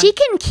 yeah. She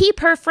can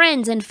keep her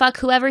friends and fuck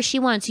whoever she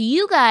wants.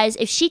 You guys,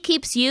 if she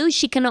keeps you,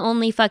 she can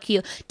only fuck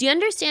you. Do you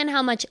understand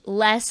how much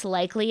less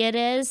likely it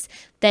is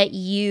that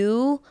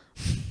you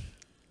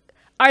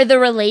are the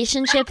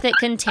relationship that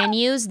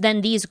continues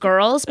than these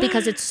girls,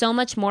 because it's so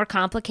much more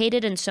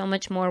complicated and so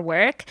much more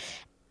work?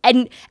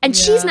 And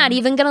she's not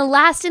even going to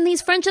last in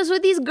these friendships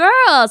with these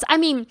girls. I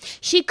mean,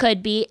 she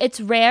could be.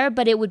 It's rare,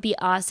 but it would be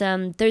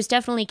awesome. There's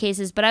definitely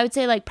cases, but I would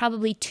say like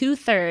probably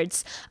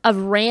 2/3 of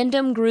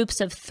random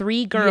groups of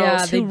 3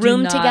 girls who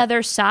room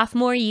together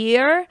sophomore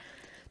year,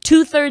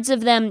 2/3 of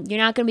them, you're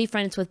not going to be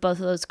friends with both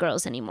of those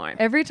girls anymore.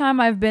 Every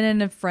time I've been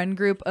in a friend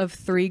group of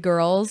 3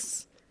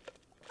 girls,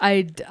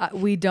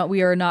 we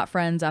are not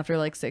friends after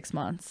like 6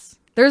 months.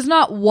 There's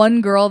not one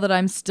girl that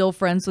I'm still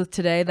friends with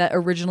today that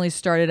originally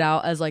started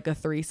out as like a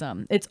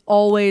threesome. It's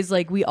always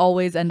like we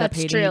always end up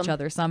hating each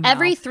other somehow.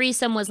 Every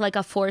threesome was like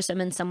a foursome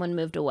and someone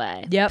moved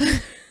away. Yep.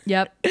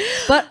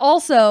 But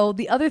also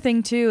the other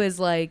thing too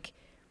is like,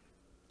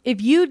 if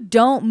you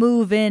don't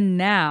move in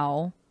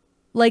now,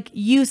 like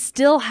you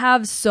still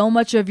have so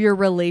much of your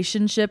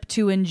relationship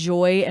to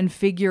enjoy and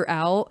figure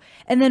out.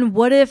 And then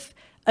what if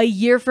a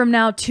year from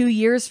now, 2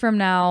 years from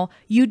now,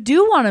 you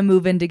do want to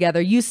move in together?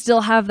 You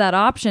still have that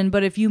option.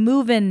 But if you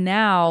move in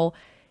now,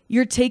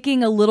 you're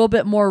taking a little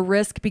bit more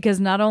risk, because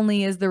not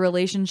only is the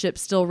relationship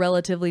still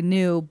relatively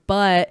new,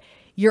 but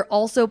you're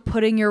also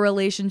putting your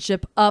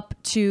relationship up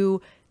to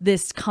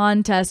this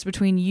contest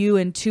between you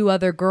and 2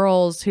 other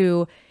girls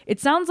who, it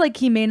sounds like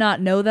he may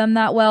not know them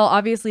that well.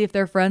 Obviously, if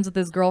they're friends with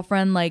his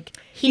girlfriend, like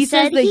he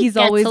says that he's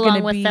always going to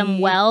be with them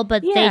well,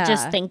 but yeah, they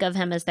just think of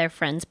him as their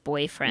friend's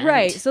boyfriend.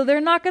 Right. So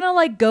they're not going to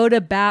like go to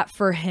bat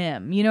for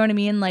him. You know what I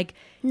mean? Like,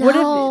 what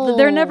if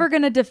they're never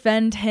going to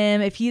defend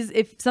him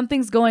if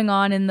something's going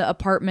on in the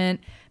apartment?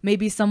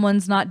 Maybe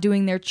someone's not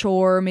doing their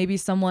chore. Maybe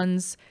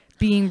someone's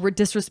being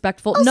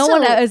disrespectful. Also, no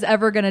one is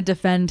ever going to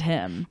defend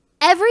him.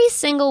 Every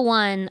single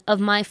one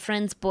of my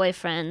friends'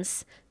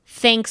 boyfriends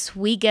thinks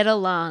we get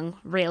along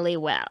really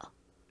well.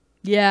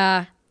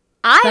 Yeah.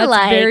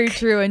 That's very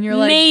true. And you're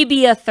like,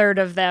 maybe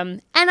 1/3 of them.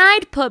 And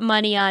I'd put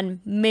money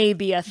on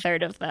maybe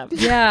 1/3 of them.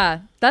 Yeah,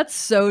 that's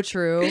so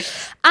true.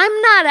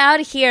 I'm not out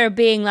here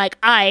being like,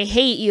 I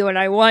hate you and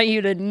I want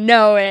you to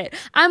know it.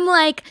 I'm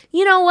like,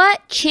 you know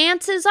what?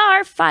 Chances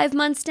are 5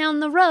 months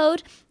down the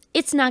road,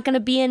 it's not going to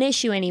be an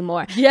issue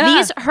anymore.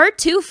 Yeah. Her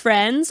 2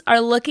 friends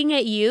are looking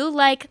at you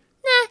like,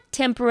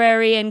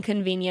 temporary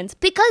inconvenience,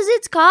 because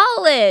it's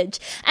college.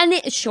 And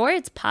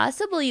it's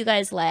possible you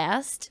guys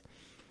last.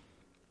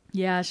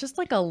 Yeah, it's just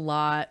like a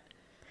lot.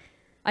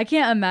 I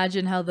can't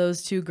imagine how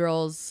those 2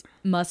 girls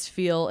must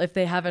feel if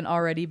they haven't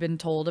already been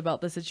told about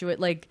the situation.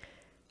 Like,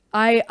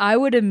 I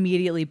would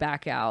immediately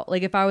back out.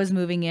 Like, if I was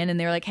moving in and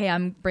they were like, hey,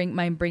 I'm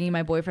bringing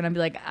my boyfriend, I'd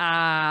be like,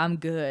 I'm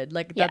good.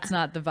 Like, that's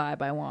not the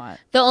vibe I want.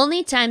 The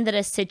only time that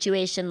a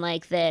situation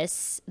like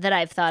this that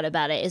I've thought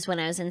about it is when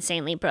I was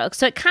insanely broke.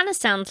 So it kind of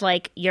sounds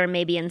like you're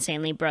maybe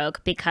insanely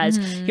broke because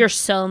you're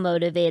so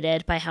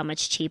motivated by how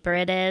much cheaper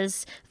it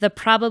is. The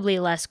probably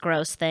less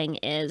gross thing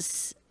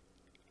is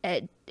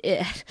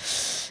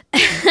it's,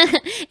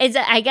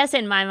 I guess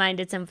in my mind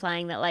it's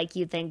implying that like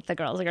you think the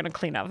girls are gonna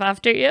clean up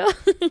after you.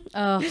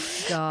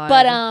 Oh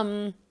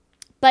God.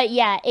 But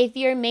yeah, if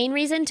your main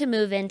reason to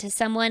move into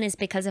someone is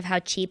because of how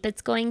cheap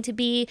it's going to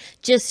be,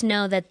 just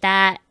know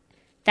that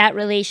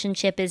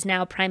relationship is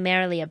now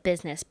primarily a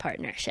business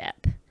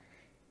partnership.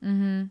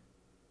 Mm-hmm.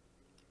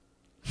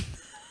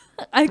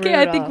 I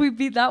think we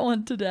beat that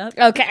one to death.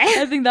 Okay.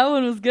 I think that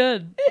one was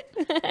good.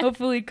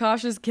 Hopefully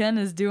Cautious Ken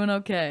is doing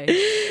okay.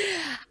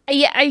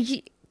 Yeah,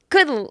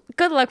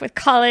 good luck with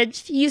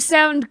college. You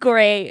sound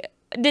great.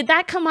 Did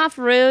that come off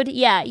rude?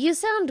 Yeah, you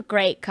sound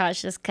great,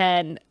 Cautious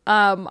Ken.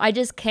 I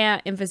just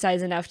can't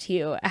emphasize enough to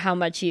you how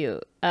much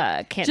you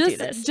can't do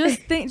this.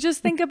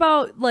 Just think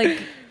about,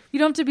 like, you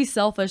don't have to be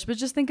selfish, but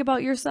just think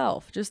about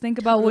yourself. Just think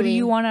about what do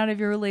you want out of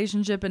your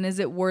relationship, and is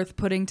it worth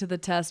putting to the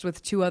test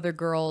with two other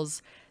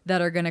girls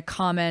that are going to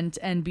comment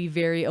and be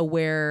very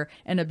aware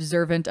and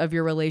observant of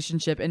your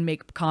relationship and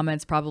make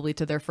comments probably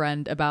to their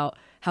friend about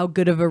how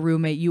good of a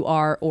roommate you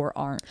are or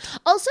aren't.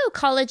 Also,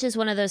 college is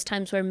one of those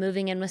times where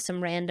moving in with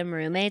some random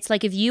roommates,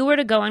 like if you were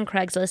to go on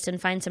Craigslist and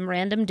find some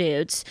random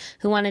dudes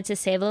who wanted to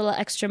save a little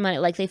extra money,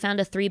 like they found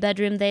a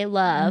 3-bedroom they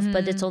love,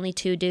 but it's only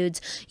 2 dudes,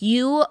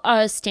 you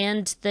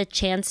stand the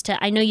chance to,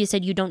 I know you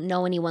said you don't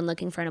know anyone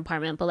looking for an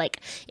apartment, but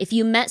like if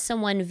you met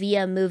someone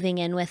via moving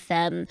in with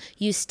them,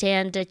 you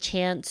stand a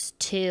chance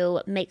to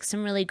make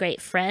some really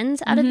great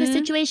friends out of the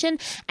situation.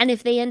 And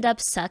if they end up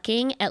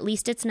sucking, at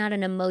least it's not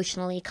an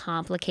emotionally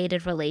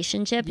complicated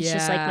relationship. It's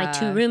just like my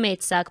 2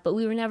 roommates suck, but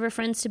we were never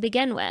friends to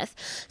begin with.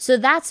 So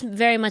that's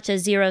very much a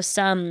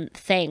zero-sum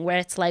thing where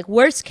it's like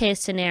worst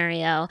case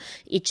scenario,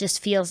 it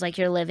just feels like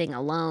you're living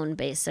alone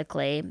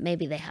basically.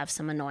 Maybe they have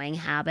some annoying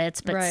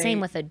habits, but same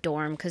with a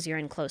dorm because you're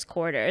in close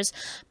quarters.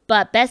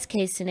 But best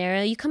case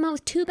scenario, you come out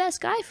with 2 best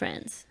guy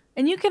friends.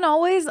 And you can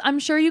always, I'm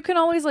sure you can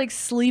always like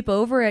sleep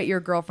over at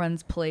your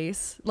girlfriend's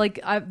place. Like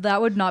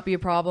that would not be a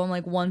problem.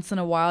 Like once in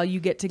a while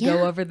you get to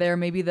go over there.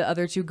 Maybe the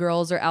other 2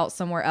 girls are out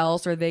somewhere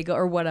else or they go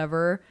or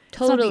whatever.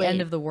 Totally. It's not the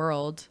end of the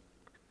world.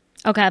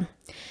 Okay.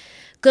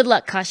 Good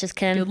luck, Cautious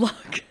Ken. Good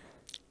luck.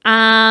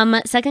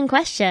 Second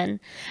question.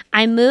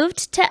 I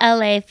moved to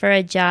LA for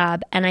a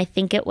job and I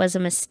think it was a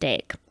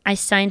mistake. I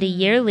signed a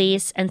year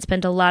lease and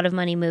spent a lot of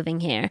money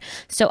moving here.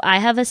 So I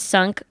have a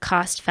sunk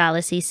cost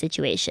fallacy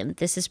situation.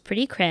 This is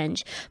pretty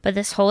cringe, but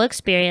this whole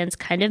experience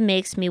kind of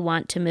makes me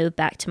want to move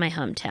back to my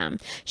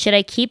hometown. Should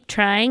I keep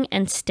trying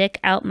and stick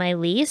out my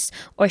lease,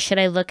 or should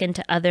I look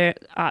into other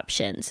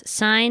options?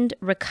 Signed,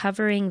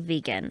 Recovering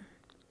Vegan.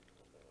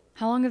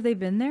 How long have they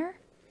been there?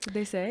 Did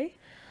they say?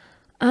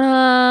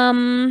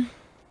 No.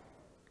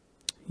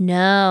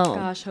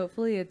 Gosh,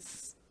 hopefully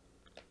it's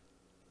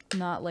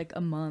not like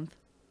a month.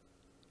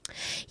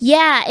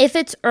 Yeah, if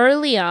it's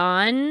early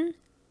on,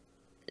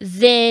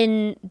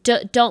 then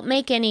don't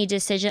make any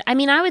decision. I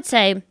mean, I would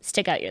say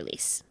stick out your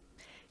lease.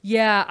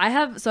 Yeah, I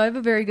have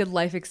a very good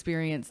life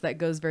experience that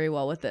goes very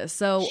well with this.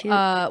 So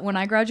when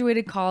I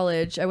graduated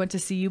college, I went to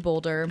CU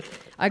Boulder.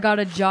 I got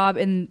a job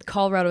in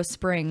Colorado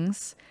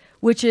Springs,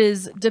 which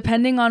is,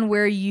 depending on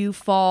where you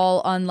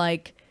fall on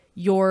like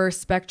your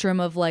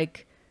spectrum of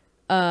like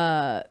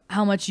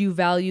how much you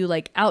value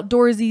like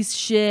outdoorsy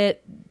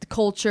shit,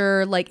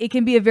 culture, like it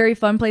can be a very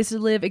fun place to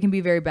live. It can be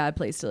a very bad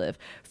place to live.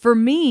 For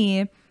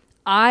me,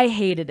 I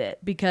hated it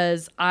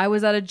because I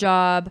was at a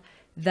job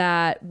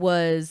that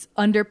was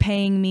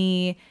underpaying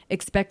me,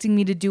 expecting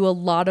me to do a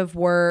lot of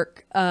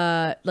work.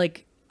 They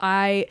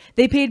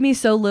paid me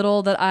so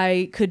little that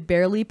I could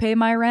barely pay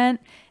my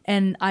rent.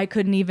 And I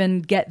couldn't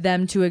even get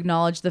them to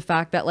acknowledge the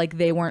fact that like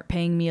they weren't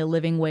paying me a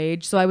living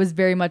wage. So I was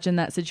very much in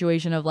that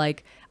situation of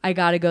like, I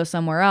got to go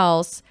somewhere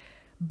else.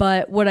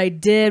 But what I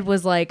did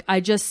was like, I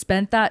just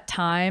spent that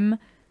time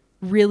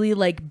really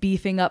like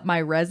beefing up my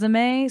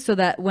resume so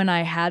that when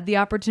I had the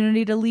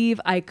opportunity to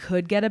leave, I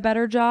could get a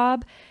better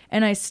job.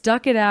 And I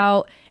stuck it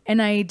out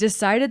and I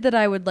decided that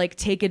I would like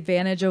take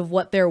advantage of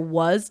what there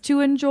was to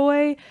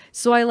enjoy.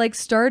 So I like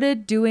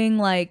started doing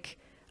like,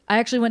 I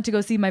actually went to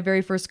go see my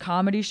very first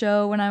comedy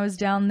show when I was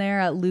down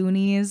there at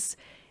Looney's.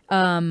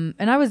 And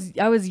I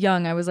was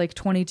young. I was like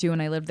 22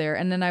 when I lived there.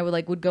 And then I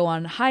would go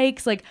on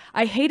hikes. Like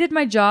I hated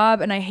my job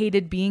and I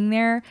hated being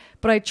there,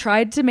 but I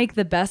tried to make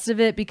the best of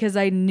it because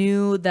I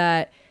knew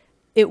that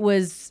it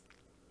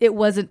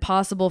wasn't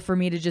possible for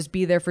me to just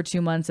be there for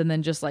 2 months and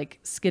then just like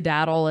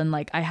skedaddle, and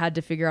like I had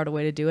to figure out a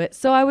way to do it.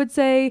 So I would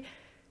say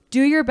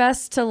do your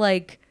best to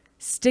like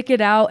stick it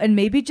out and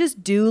maybe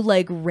just do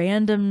like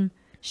random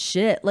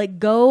shit. Like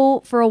go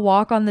for a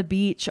walk on the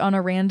beach on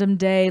a random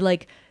day.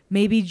 Like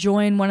maybe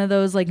join one of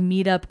those like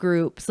meetup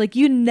groups. Like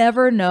you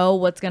never know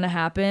what's going to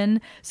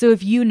happen. So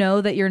if you know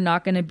that you're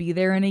not going to be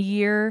there in a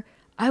year,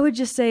 I would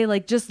just say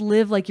like just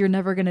live like you're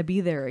never going to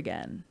be there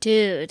again.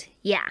 Dude,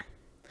 yeah.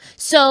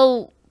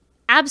 So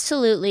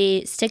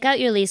absolutely stick out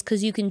your lease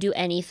because you can do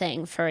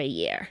anything for a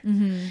year.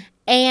 Mm-hmm.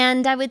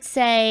 And I would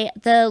say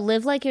the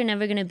live like you're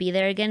never going to be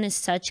there again is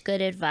such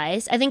good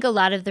advice. I think a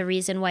lot of the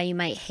reason why you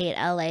might hate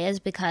LA is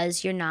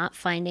because you're not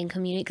finding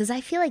community. Because I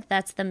feel like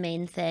that's the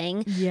main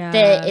thing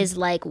that is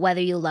like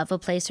whether you love a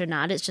place or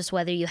not. It's just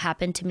whether you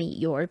happen to meet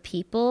your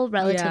people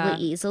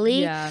relatively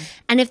easily. Yeah.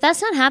 And if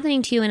that's not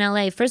happening to you in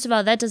LA, first of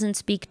all, that doesn't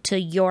speak to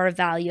your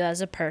value as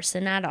a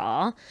person at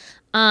all.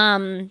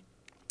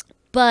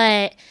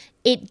 But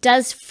it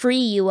does free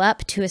you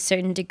up to a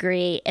certain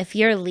degree. If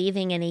you're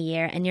leaving in a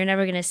year and you're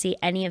never going to see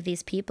any of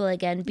these people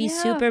again, be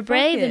super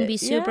brave and be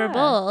super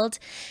bold,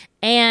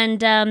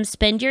 and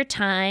spend your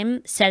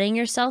time setting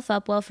yourself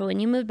up well for when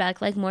you move back,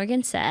 like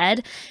Morgan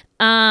said.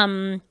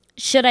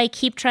 Should I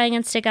keep trying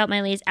and stick out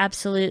my lease?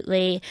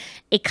 Absolutely.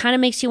 It kind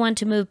of makes you want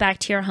to move back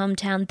to your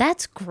hometown.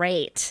 That's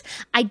great.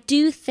 I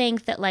do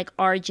think that like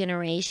our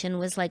generation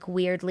was like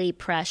weirdly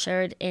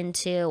pressured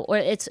into, or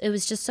it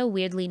was just so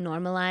weirdly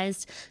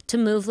normalized to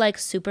move like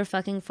super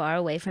fucking far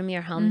away from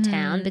your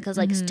hometown because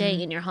like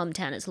staying in your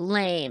hometown is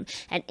lame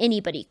and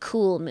anybody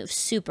cool moves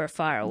super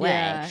far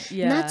away.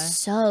 Yeah. And that's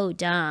so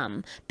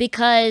dumb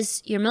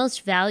because your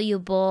most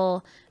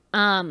valuable,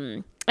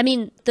 I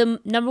mean, the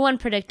number one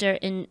predictor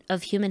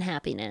of human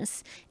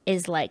happiness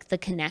is like the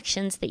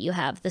connections that you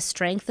have, the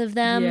strength of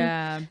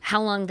them,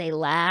 how long they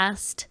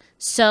last.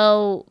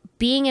 So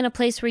being in a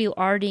place where you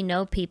already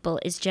know people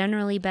is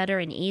generally better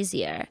and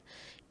easier.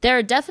 There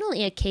are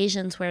definitely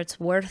occasions where it's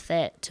worth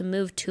it to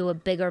move to a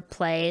bigger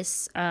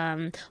place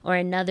or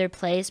another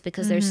place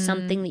because there's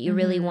something that you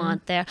really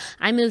want there.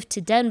 I moved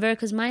to Denver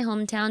because my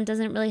hometown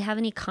doesn't really have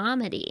any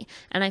comedy.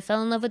 And I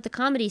fell in love with the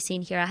comedy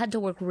scene here. I had to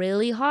work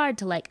really hard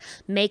to like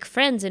make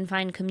friends and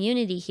find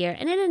community here.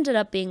 And it ended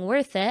up being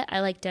worth it.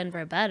 I like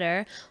Denver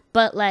better.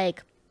 But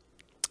like,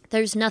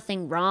 there's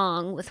nothing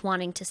wrong with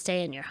wanting to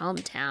stay in your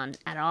hometown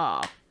at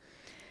all.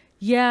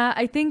 Yeah,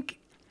 I think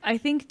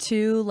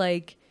too,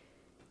 like,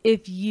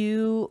 if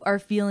you are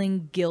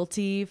feeling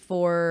guilty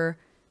for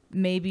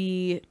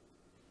maybe,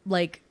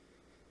 like,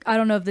 I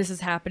don't know if this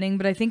is happening,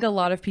 but I think a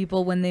lot of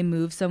people, when they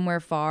move somewhere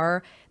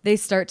far, they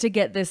start to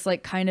get this,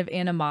 like, kind of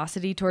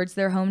animosity towards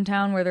their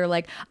hometown where they're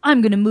like,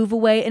 I'm going to move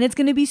away and it's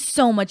going to be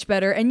so much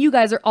better and you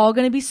guys are all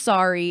going to be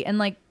sorry. And,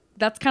 like,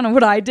 that's kind of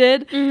what I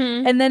did.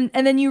 And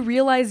then you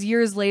realize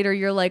years later,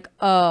 you're like,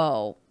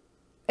 oh,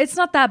 it's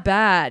not that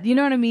bad. You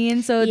know what I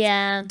mean? So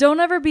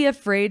don't ever be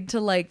afraid to,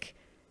 like,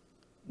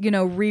 you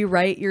know,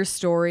 rewrite your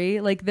story.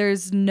 Like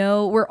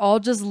we're all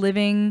just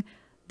living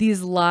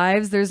these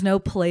lives. There's no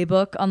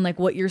playbook on like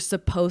what you're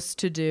supposed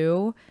to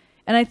do.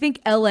 And I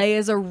think LA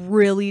is a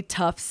really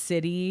tough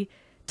city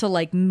to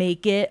like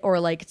make it or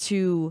like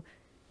to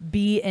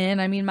be in.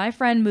 I mean, my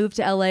friend moved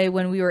to LA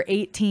when we were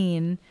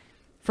 18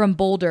 from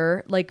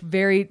Boulder, like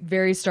very,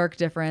 very stark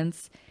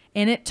difference.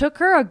 And it took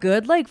her a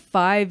good like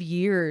 5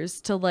 years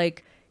to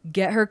like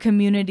get her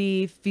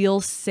community,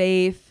 feel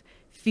safe,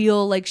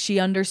 feel like she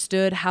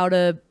understood how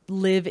to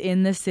live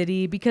in the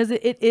city, because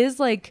it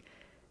is like,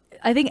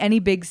 I think any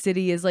big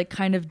city is like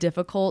kind of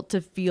difficult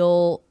to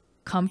feel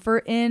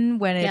comfort in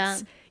when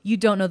it's you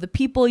don't know the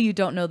people, you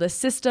don't know the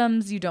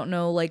systems, you don't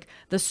know like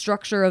the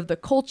structure of the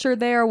culture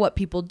there, what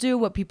people do,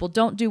 what people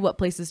don't do, what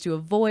places to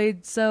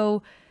avoid.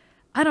 So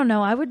I don't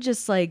know, I would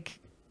just like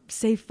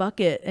say fuck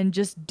it and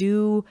just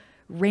do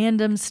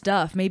random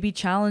stuff. Maybe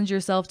challenge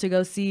yourself to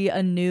go see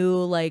a new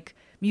like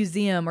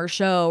museum or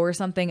show or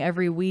something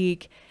every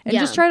week and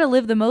just try to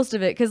live the most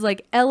of it, because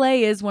like LA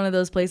is one of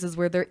those places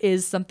where there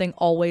is something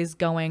always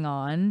going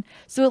on,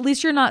 so at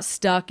least you're not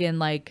stuck in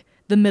like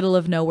the middle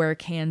of nowhere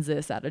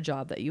Kansas at a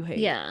job that you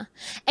hate.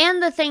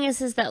 And the thing is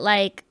that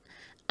like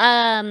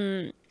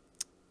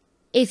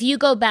if you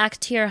go back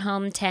to your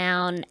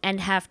hometown and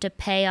have to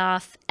pay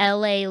off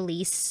LA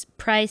lease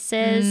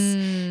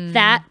prices,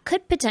 that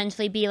could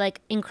potentially be like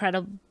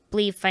incredibly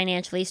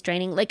financially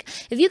straining. Like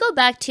if you go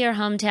back to your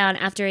hometown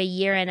after a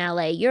year in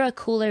LA, you're a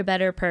cooler,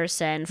 better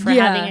person for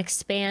having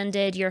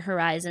expanded your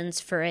horizons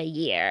for a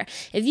year.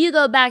 If you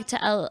go back to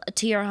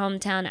your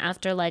hometown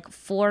after like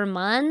 4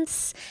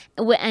 months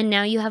and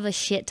now you have a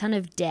shit ton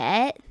of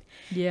debt,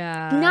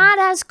 not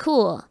as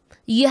cool.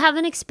 You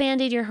haven't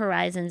expanded your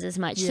horizons as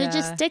much. So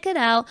just stick it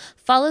out,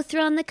 follow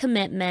through on the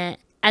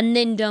commitment, and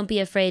then don't be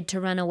afraid to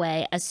run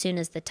away as soon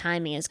as the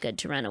timing is good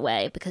to run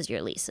away because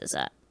your lease is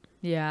up.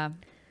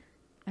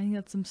 I think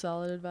that's some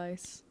solid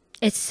advice.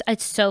 It's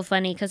so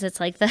funny because it's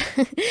like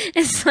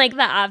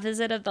the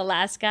opposite of the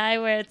last guy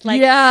where it's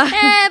like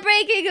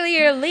breaking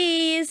your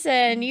lease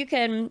and you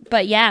can,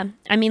 but yeah,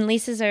 I mean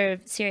leases are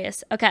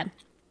serious. Okay.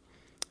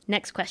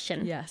 Next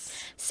question. Yes.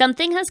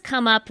 Something has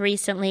come up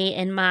recently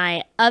in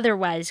my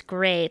otherwise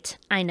great,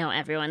 I know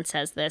everyone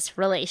says this,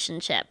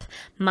 relationship.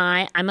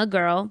 I'm a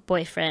girl,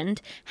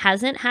 boyfriend,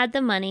 hasn't had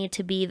the money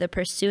to be the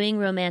pursuing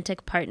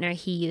romantic partner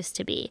he used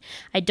to be.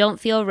 I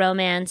don't feel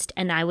romanced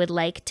and I would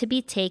like to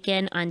be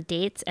taken on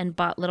dates and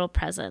bought little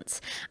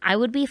presents. I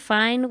would be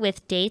fine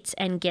with dates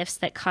and gifts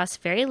that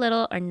cost very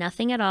little or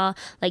nothing at all,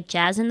 like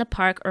jazz in the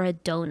park or a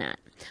donut.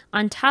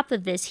 On top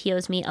of this, he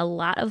owes me a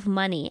lot of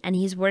money, and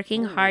he's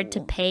working hard to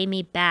pay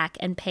me back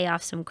and pay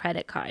off some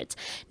credit cards.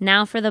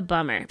 Now for the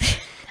bummer.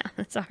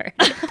 Sorry.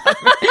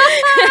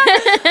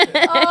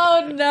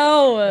 Oh,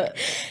 no.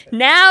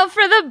 Now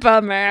for the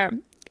bummer.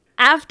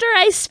 After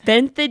I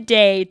spent the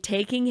day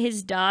taking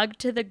his dog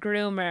to the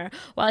groomer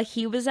while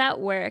he was at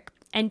work,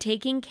 and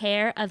taking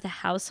care of the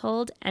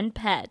household and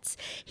pets,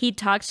 he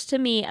talked to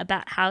me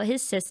about how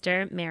his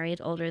sister,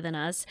 married older than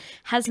us,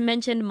 has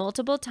mentioned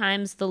multiple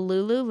times the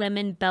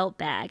Lululemon belt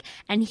bag,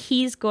 and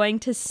he's going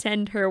to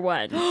send her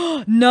one.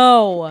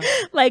 No.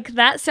 Like,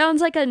 that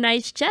sounds like a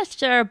nice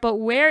gesture, but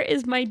where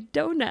is my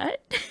donut?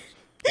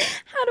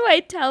 How do I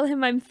tell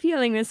him I'm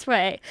feeling this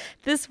way?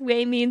 This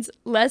way means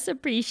less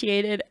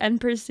appreciated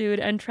and pursued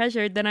and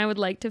treasured than I would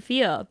like to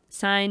feel.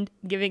 Signed,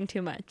 Giving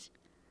Too Much.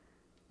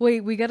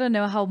 Wait, we gotta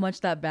know how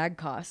much that bag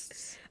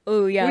costs.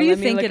 Oh yeah. What do you let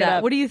me think look it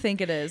at? What do you think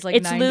it is? Like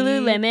It's 90?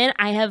 Lululemon.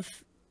 I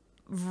have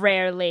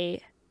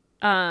rarely.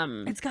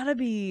 It's gotta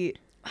be.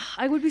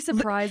 I would be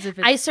surprised if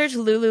it's. I searched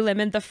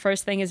Lululemon. The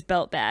first thing is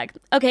belt bag.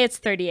 Okay, it's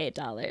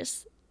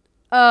 $38.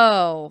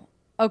 Oh,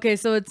 okay.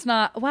 So it's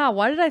not. Wow.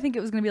 Why did I think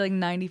it was gonna be like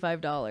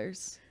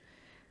 $95?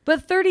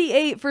 But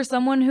 38 for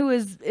someone who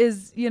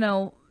is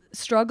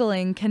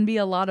struggling can be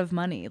a lot of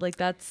money. Like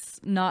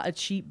that's not a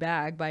cheap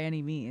bag by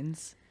any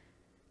means.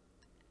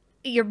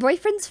 Your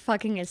boyfriend's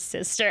fucking his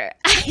sister.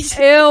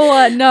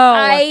 Ew, no.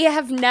 I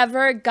have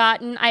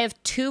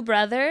have 2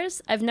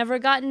 brothers. I've never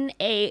gotten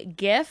a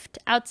gift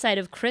outside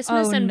of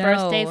Christmas Oh, and no.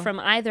 birthday from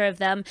either of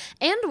them.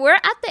 And we're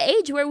at the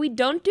age where we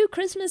don't do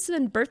Christmas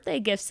and birthday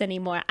gifts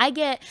anymore. I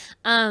get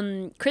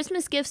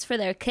Christmas gifts for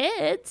their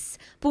kids,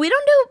 but we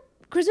don't do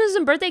Christmas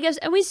and birthday gifts,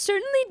 and we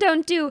certainly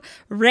don't do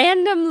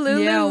random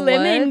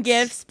Lululemon what?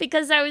 gifts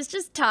because I was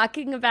just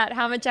talking about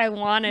how much I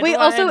wanted. Wait,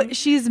 one. also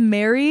she's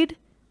married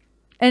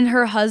and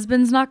her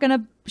husband's not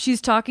gonna. She's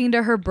talking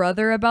to her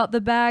brother about the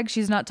bag.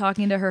 She's not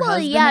talking to her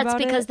husband yeah, about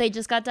it's because it? they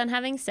just got done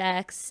having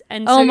sex,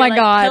 and Oh so my you're,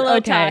 God, pillow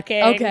okay,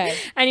 talking, okay.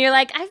 and you're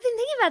like, I've been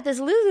thinking about this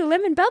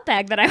Lululemon belt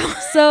bag that I want.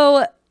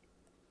 So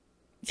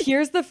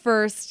here's the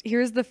first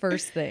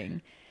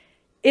thing.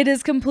 It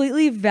is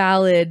completely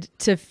valid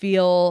to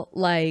feel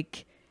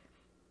like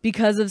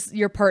because of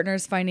your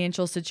partner's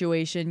financial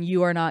situation,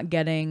 you are not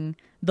getting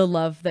the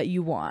love that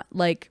you want.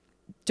 Like,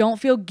 don't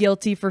feel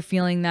guilty for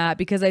feeling that,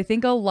 because I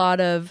think a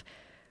lot of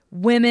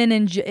women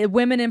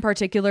in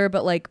particular,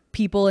 but like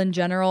people in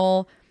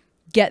general,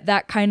 get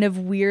that kind of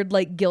weird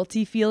like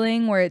guilty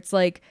feeling where it's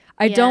like,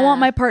 I don't want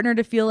my partner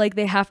to feel like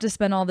they have to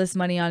spend all this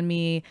money on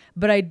me,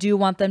 but I do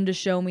want them to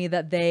show me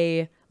that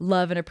they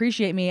love and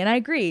appreciate me. And I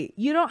agree.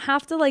 You don't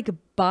have to like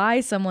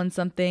buy someone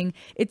something.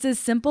 It's as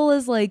simple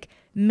as like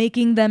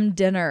making them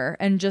dinner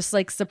and just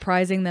like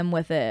surprising them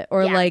with it,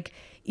 or like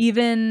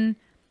even,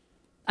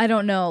 I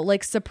don't know,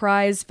 like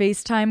surprise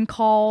FaceTime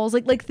calls,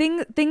 like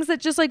things that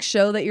just like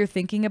show that you're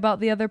thinking about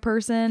the other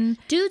person.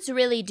 Dudes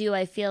really do.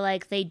 I feel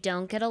like they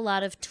don't get a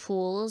lot of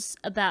tools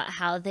about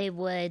how they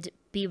would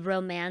be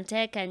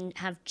romantic and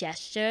have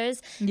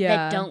gestures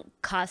that don't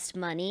cost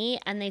money,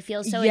 and they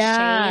feel so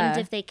ashamed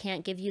if they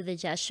can't give you the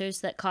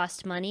gestures that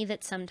cost money,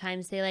 that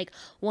sometimes they like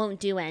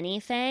won't do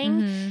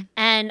anything.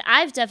 And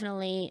I've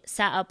definitely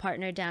sat a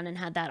partner down and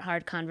had that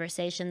hard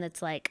conversation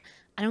that's like,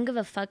 I don't give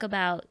a fuck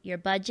about your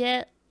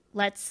budget.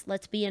 Let's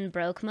be in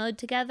broke mode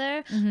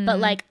together. But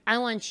like, I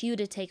want you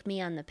to take me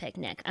on the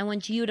picnic. I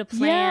want you to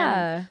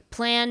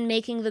plan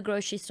making the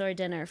grocery store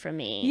dinner for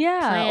me.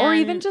 Or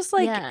even just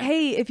like,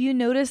 hey, if you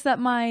notice that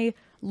my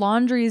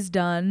laundry's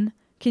done,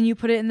 can you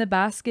put it in the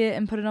basket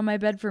and put it on my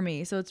bed for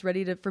me so it's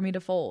ready for me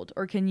to fold?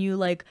 Or can you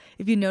like,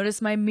 if you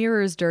notice my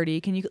mirror's dirty,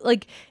 can you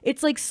like,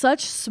 it's like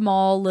such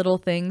small little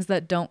things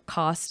that don't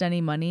cost any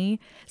money.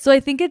 So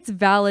I think it's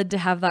valid to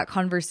have that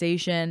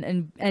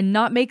conversation and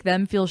not make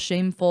them feel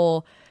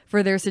shameful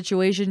for their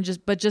situation,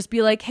 but just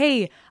be like,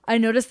 hey, I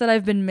noticed that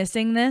I've been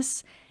missing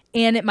this,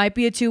 and it might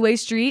be a two-way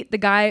street. The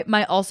guy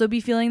might also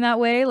be feeling that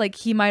way. Like,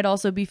 he might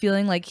also be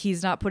feeling like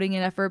he's not putting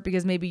in effort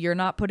because maybe you're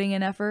not putting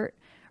in effort.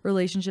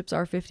 Relationships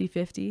are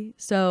 50-50.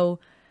 So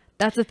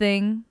that's a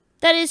thing.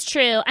 That is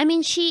true. I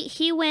mean,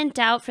 he went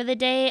out for the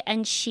day,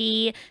 and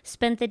she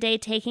spent the day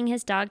taking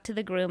his dog to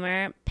the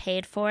groomer,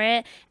 paid for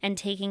it, and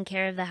taking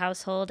care of the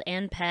household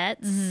and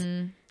pets.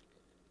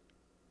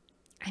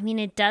 I mean,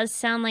 it does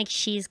sound like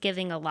she's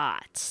giving a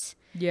lot.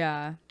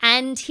 Yeah.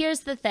 And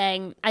here's the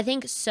thing. I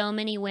think so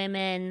many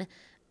women,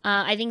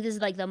 I think this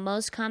is like the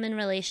most common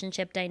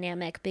relationship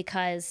dynamic,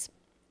 because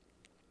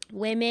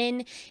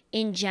women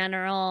in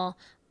general,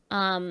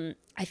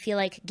 I feel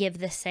like give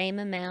the same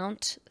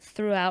amount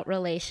throughout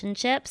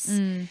relationships.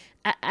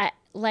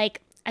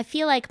 I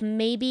feel like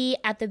maybe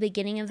at the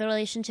beginning of the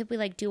relationship, we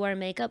like do our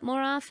makeup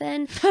more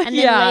often. And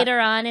then later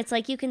on, it's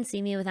like, you can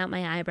see me without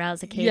my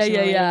eyebrows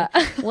occasionally.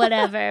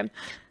 Whatever.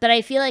 But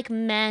I feel like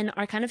men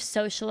are kind of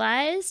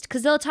socialized,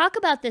 because they'll talk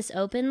about this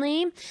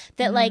openly,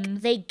 that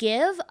like they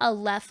give a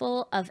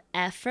level of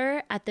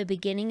effort at the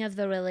beginning of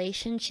the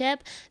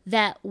relationship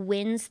that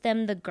wins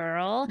them the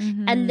girl,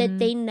 and that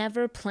they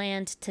never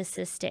planned to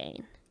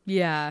sustain.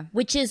 Yeah.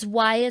 Which is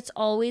why it's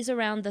always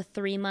around the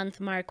 3-month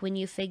mark when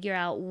you figure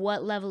out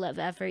what level of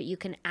effort you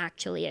can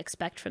actually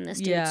expect from this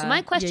dude. So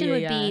my question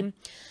would be,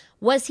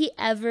 was he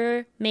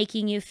ever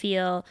making you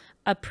feel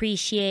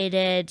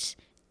appreciated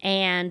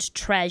and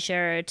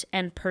treasured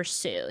and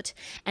pursued?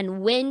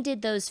 And when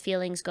did those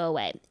feelings go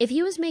away? If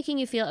he was making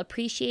you feel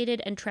appreciated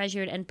and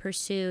treasured and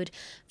pursued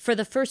for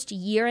the first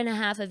year and a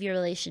half of your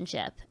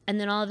relationship, and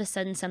then all of a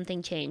sudden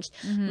something changed,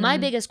 my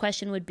biggest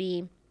question would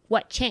be,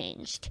 what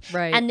changed?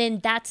 Right. And then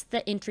that's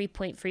the entry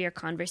point for your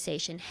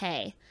conversation.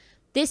 Hey,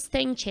 this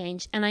thing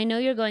changed, and I know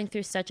you're going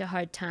through such a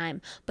hard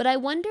time, but I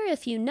wonder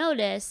if you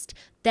noticed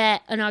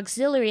that an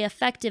auxiliary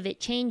effect of it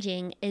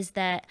changing is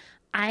that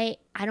I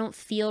don't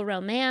feel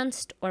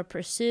romanced or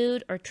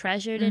pursued or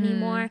treasured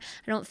anymore.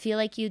 I don't feel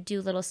like you do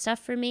little stuff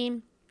for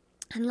me.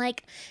 and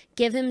like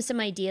give him some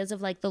ideas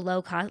of like the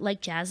low cost,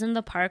 like Jazz in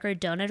the Park or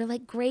Donut are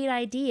like great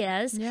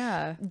ideas.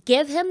 Yeah.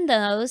 Give him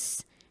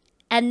those,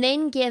 and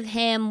then give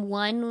him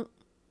 1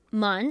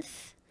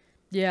 month.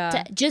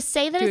 Yeah. Just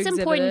say that To it's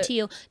exhibit important it. to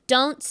you.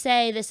 Don't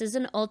say this is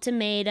an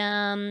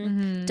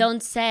ultimatum.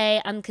 Don't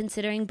say I'm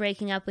considering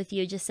breaking up with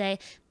you. Just say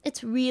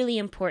it's really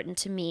important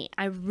to me.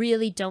 I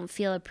really don't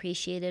feel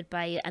appreciated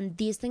by you. And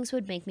these things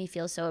would make me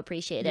feel so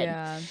appreciated.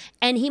 Yeah.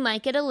 And he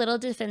might get a little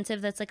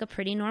defensive. That's like a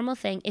pretty normal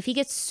thing. If he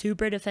gets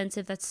super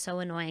defensive, that's so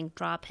annoying.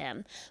 Drop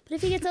him. But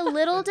if he gets a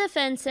little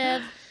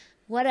defensive,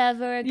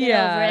 whatever,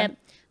 get over it.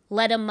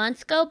 Let a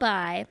month go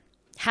by.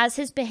 Has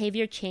his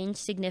behavior changed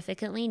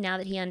significantly now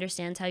that he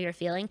understands how you're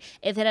feeling?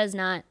 If it has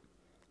not,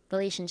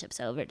 relationship's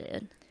over,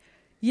 dude.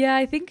 Yeah,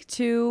 I think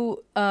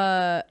too,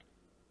 a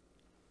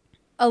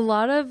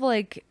lot of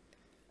like,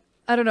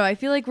 I don't know, I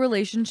feel like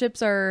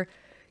relationships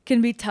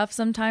can be tough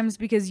sometimes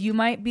because you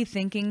might be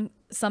thinking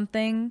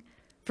something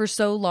for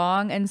so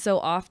long and so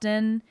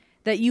often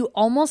that you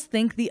almost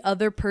think the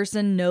other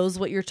person knows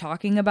what you're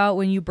talking about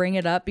when you bring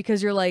it up,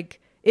 because you're like,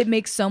 it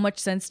makes so much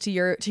sense to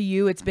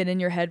you. It's been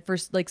in your head for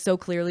like so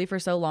clearly for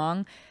so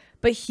long,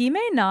 but he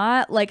may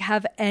not like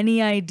have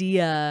any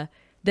idea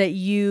that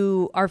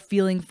you are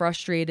feeling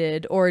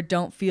frustrated or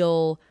don't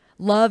feel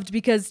loved,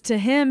 because to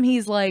him,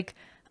 he's like,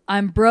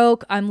 I'm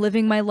broke. I'm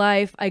living my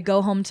life. I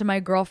go home to my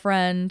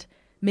girlfriend.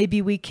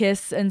 Maybe we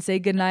kiss and say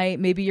goodnight.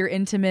 Maybe you're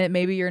intimate.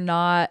 Maybe you're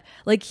not.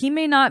 Like, he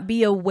may not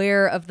be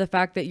aware of the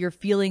fact that you're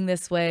feeling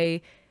this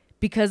way,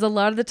 because a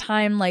lot of the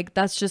time, like,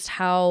 that's just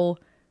how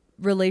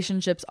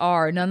relationships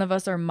are. None of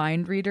us are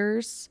mind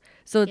readers.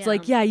 So it's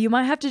like, yeah, you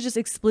might have to just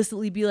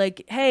explicitly be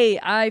like, hey,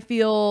 I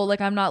feel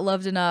like I'm not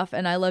loved enough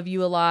and I love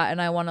you a lot and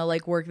I want to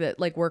like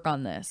work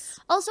on this.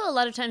 Also, a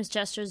lot of times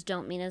gestures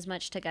don't mean as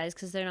much to guys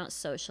because they're not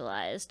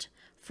socialized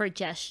for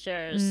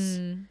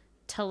gestures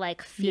to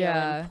like feel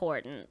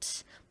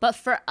important. But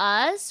for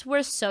us,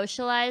 we're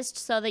socialized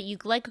so that you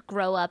like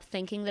grow up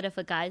thinking that if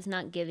a guy's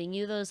not giving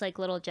you those like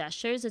little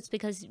gestures, it's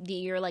because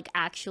you're like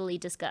actually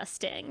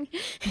disgusting.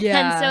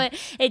 Yeah. And so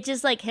it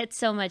just like hits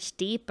so much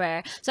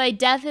deeper. So I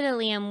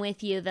definitely am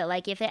with you that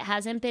like if it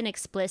hasn't been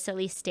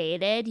explicitly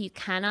stated, you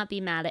cannot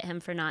be mad at him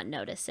for not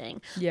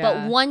noticing. Yeah.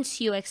 But once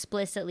you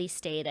explicitly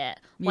state it,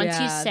 once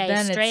you say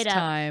then straight it's up,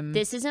 time.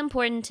 this is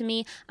important to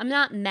me, I'm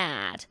not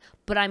mad,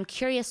 but I'm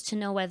curious to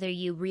know whether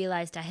you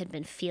realized I had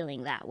been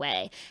feeling that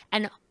way.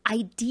 And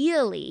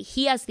ideally,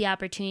 he has the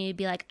opportunity to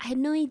be like, I had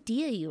no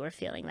idea you were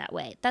feeling that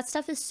way. That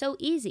stuff is so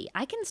easy.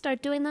 I can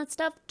start doing that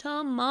stuff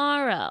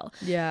tomorrow.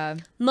 Yeah.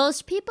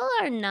 Most people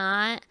are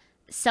not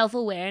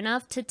self-aware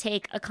enough to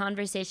take a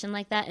conversation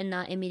like that and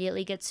not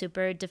immediately get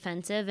super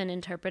defensive and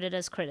interpret it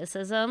as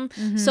criticism.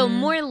 So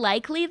more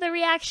likely the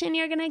reaction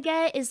you're gonna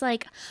get is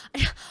like,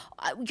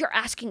 you're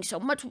asking so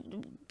much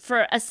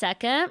for a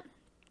second.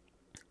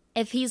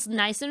 If he's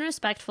nice and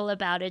respectful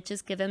about it,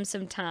 just give him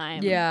some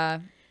time. Yeah,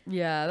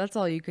 that's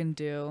all you can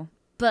do.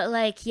 But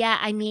like, yeah,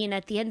 I mean,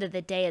 at the end of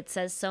the day, it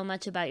says so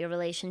much about your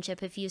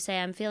relationship. If you say,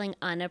 I'm feeling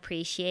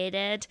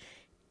unappreciated,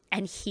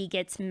 and he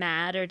gets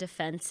mad or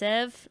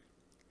defensive,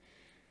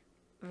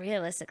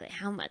 realistically,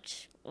 how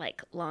much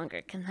like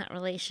longer can that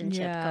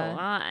relationship go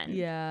on?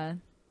 Yeah.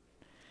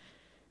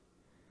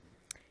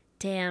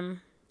 Damn.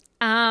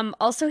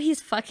 Also,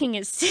 he's fucking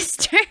his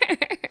sister.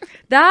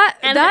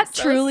 That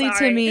so truly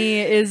sorry. to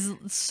me is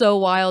so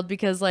wild,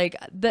 because like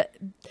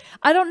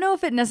I don't know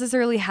if it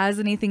necessarily has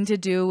anything to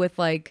do with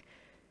like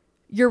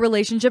your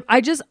relationship.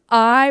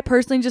 I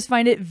personally just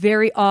find it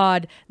very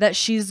odd that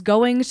she's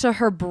going to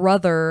her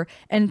brother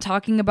and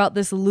talking about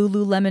this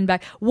Lululemon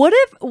bag. What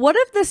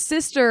if the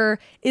sister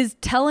is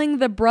telling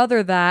the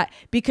brother that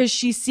because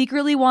she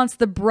secretly wants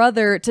the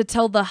brother to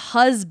tell the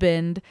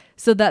husband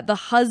so that the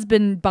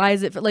husband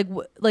buys it for like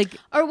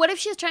Or what if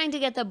she's trying to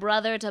get the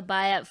brother to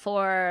buy it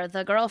for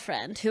the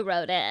girlfriend who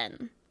wrote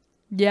in?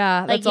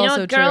 yeah, Like, that's you know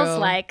also what girls true.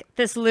 like?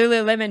 This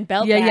Lululemon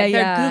belt Yeah, bag. yeah,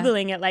 They're yeah.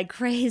 Googling it like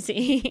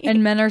crazy.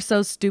 And men are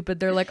so stupid.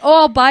 They're like,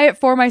 "Oh, I'll buy it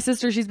for my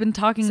sister. She's been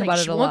talking It's about like,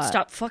 it she a won't lot."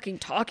 stop fucking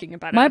talking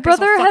about it. My I guess I'll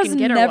brother has fucking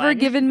get her never one.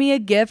 given me a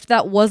gift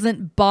that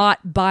wasn't bought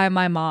by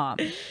my mom.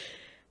 Yeah.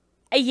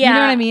 You know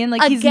what I mean?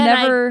 Like, he's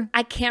never...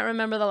 I can't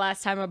remember the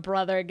last time a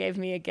brother gave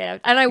me a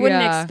gift. And I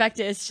wouldn't Yeah. expect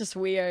it. It's just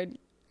weird.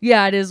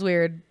 Yeah, it is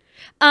weird.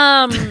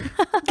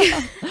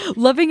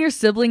 Loving your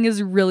sibling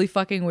is really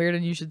fucking weird,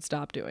 and you should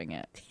stop doing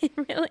it.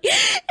 Really?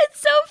 It's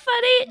so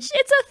funny.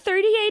 It's a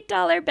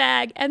 $38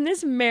 bag. And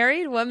this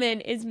married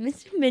woman is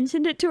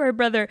mentioned it to her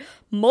brother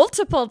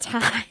multiple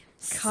times.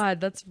 God,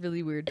 that's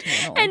really weird to me.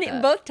 I don't And like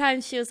that. both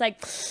times she was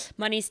like,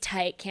 money's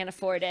tight, can't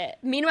afford it.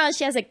 Meanwhile,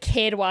 she has a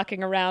kid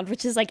walking around,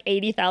 which is like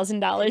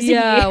 $80,000 a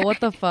Yeah, year. what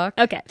the fuck?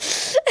 Okay.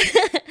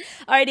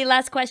 Alrighty,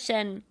 last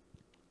question.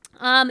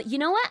 You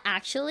know what?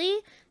 Actually,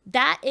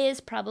 that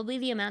is probably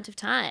the amount of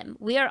time.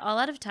 We are all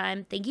out of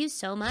time. Thank you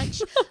so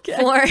much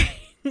for...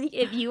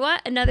 If you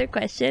want another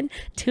question,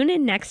 tune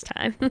in next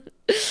time.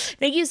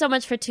 Thank you so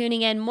much for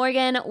tuning in.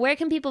 Morgan, where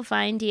can people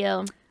find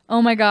you?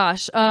 Oh my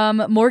gosh.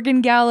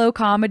 Morgan Gallo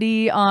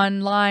comedy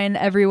online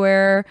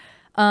everywhere.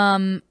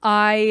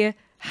 I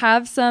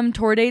have some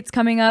tour dates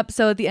coming up.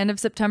 So at the end of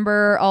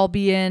September, I'll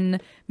be in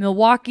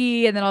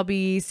Milwaukee, and then I'll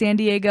be San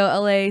Diego,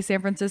 LA,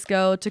 San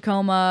Francisco,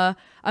 Tacoma.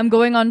 I'm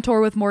going on tour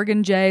with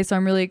Morgan J, so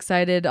I'm really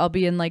excited. I'll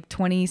be in like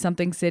 20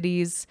 something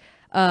cities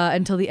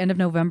until the end of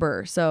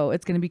November. So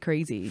it's going to be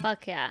crazy.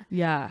 Fuck yeah.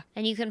 Yeah.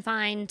 And you can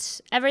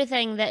find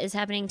everything that is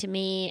happening to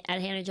me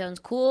at Hannah Jones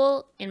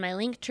Cool in my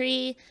link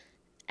tree,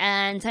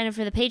 and sign up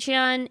for the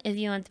Patreon if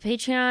you want the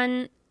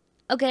Patreon.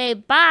 Okay,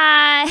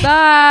 bye.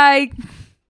 Bye.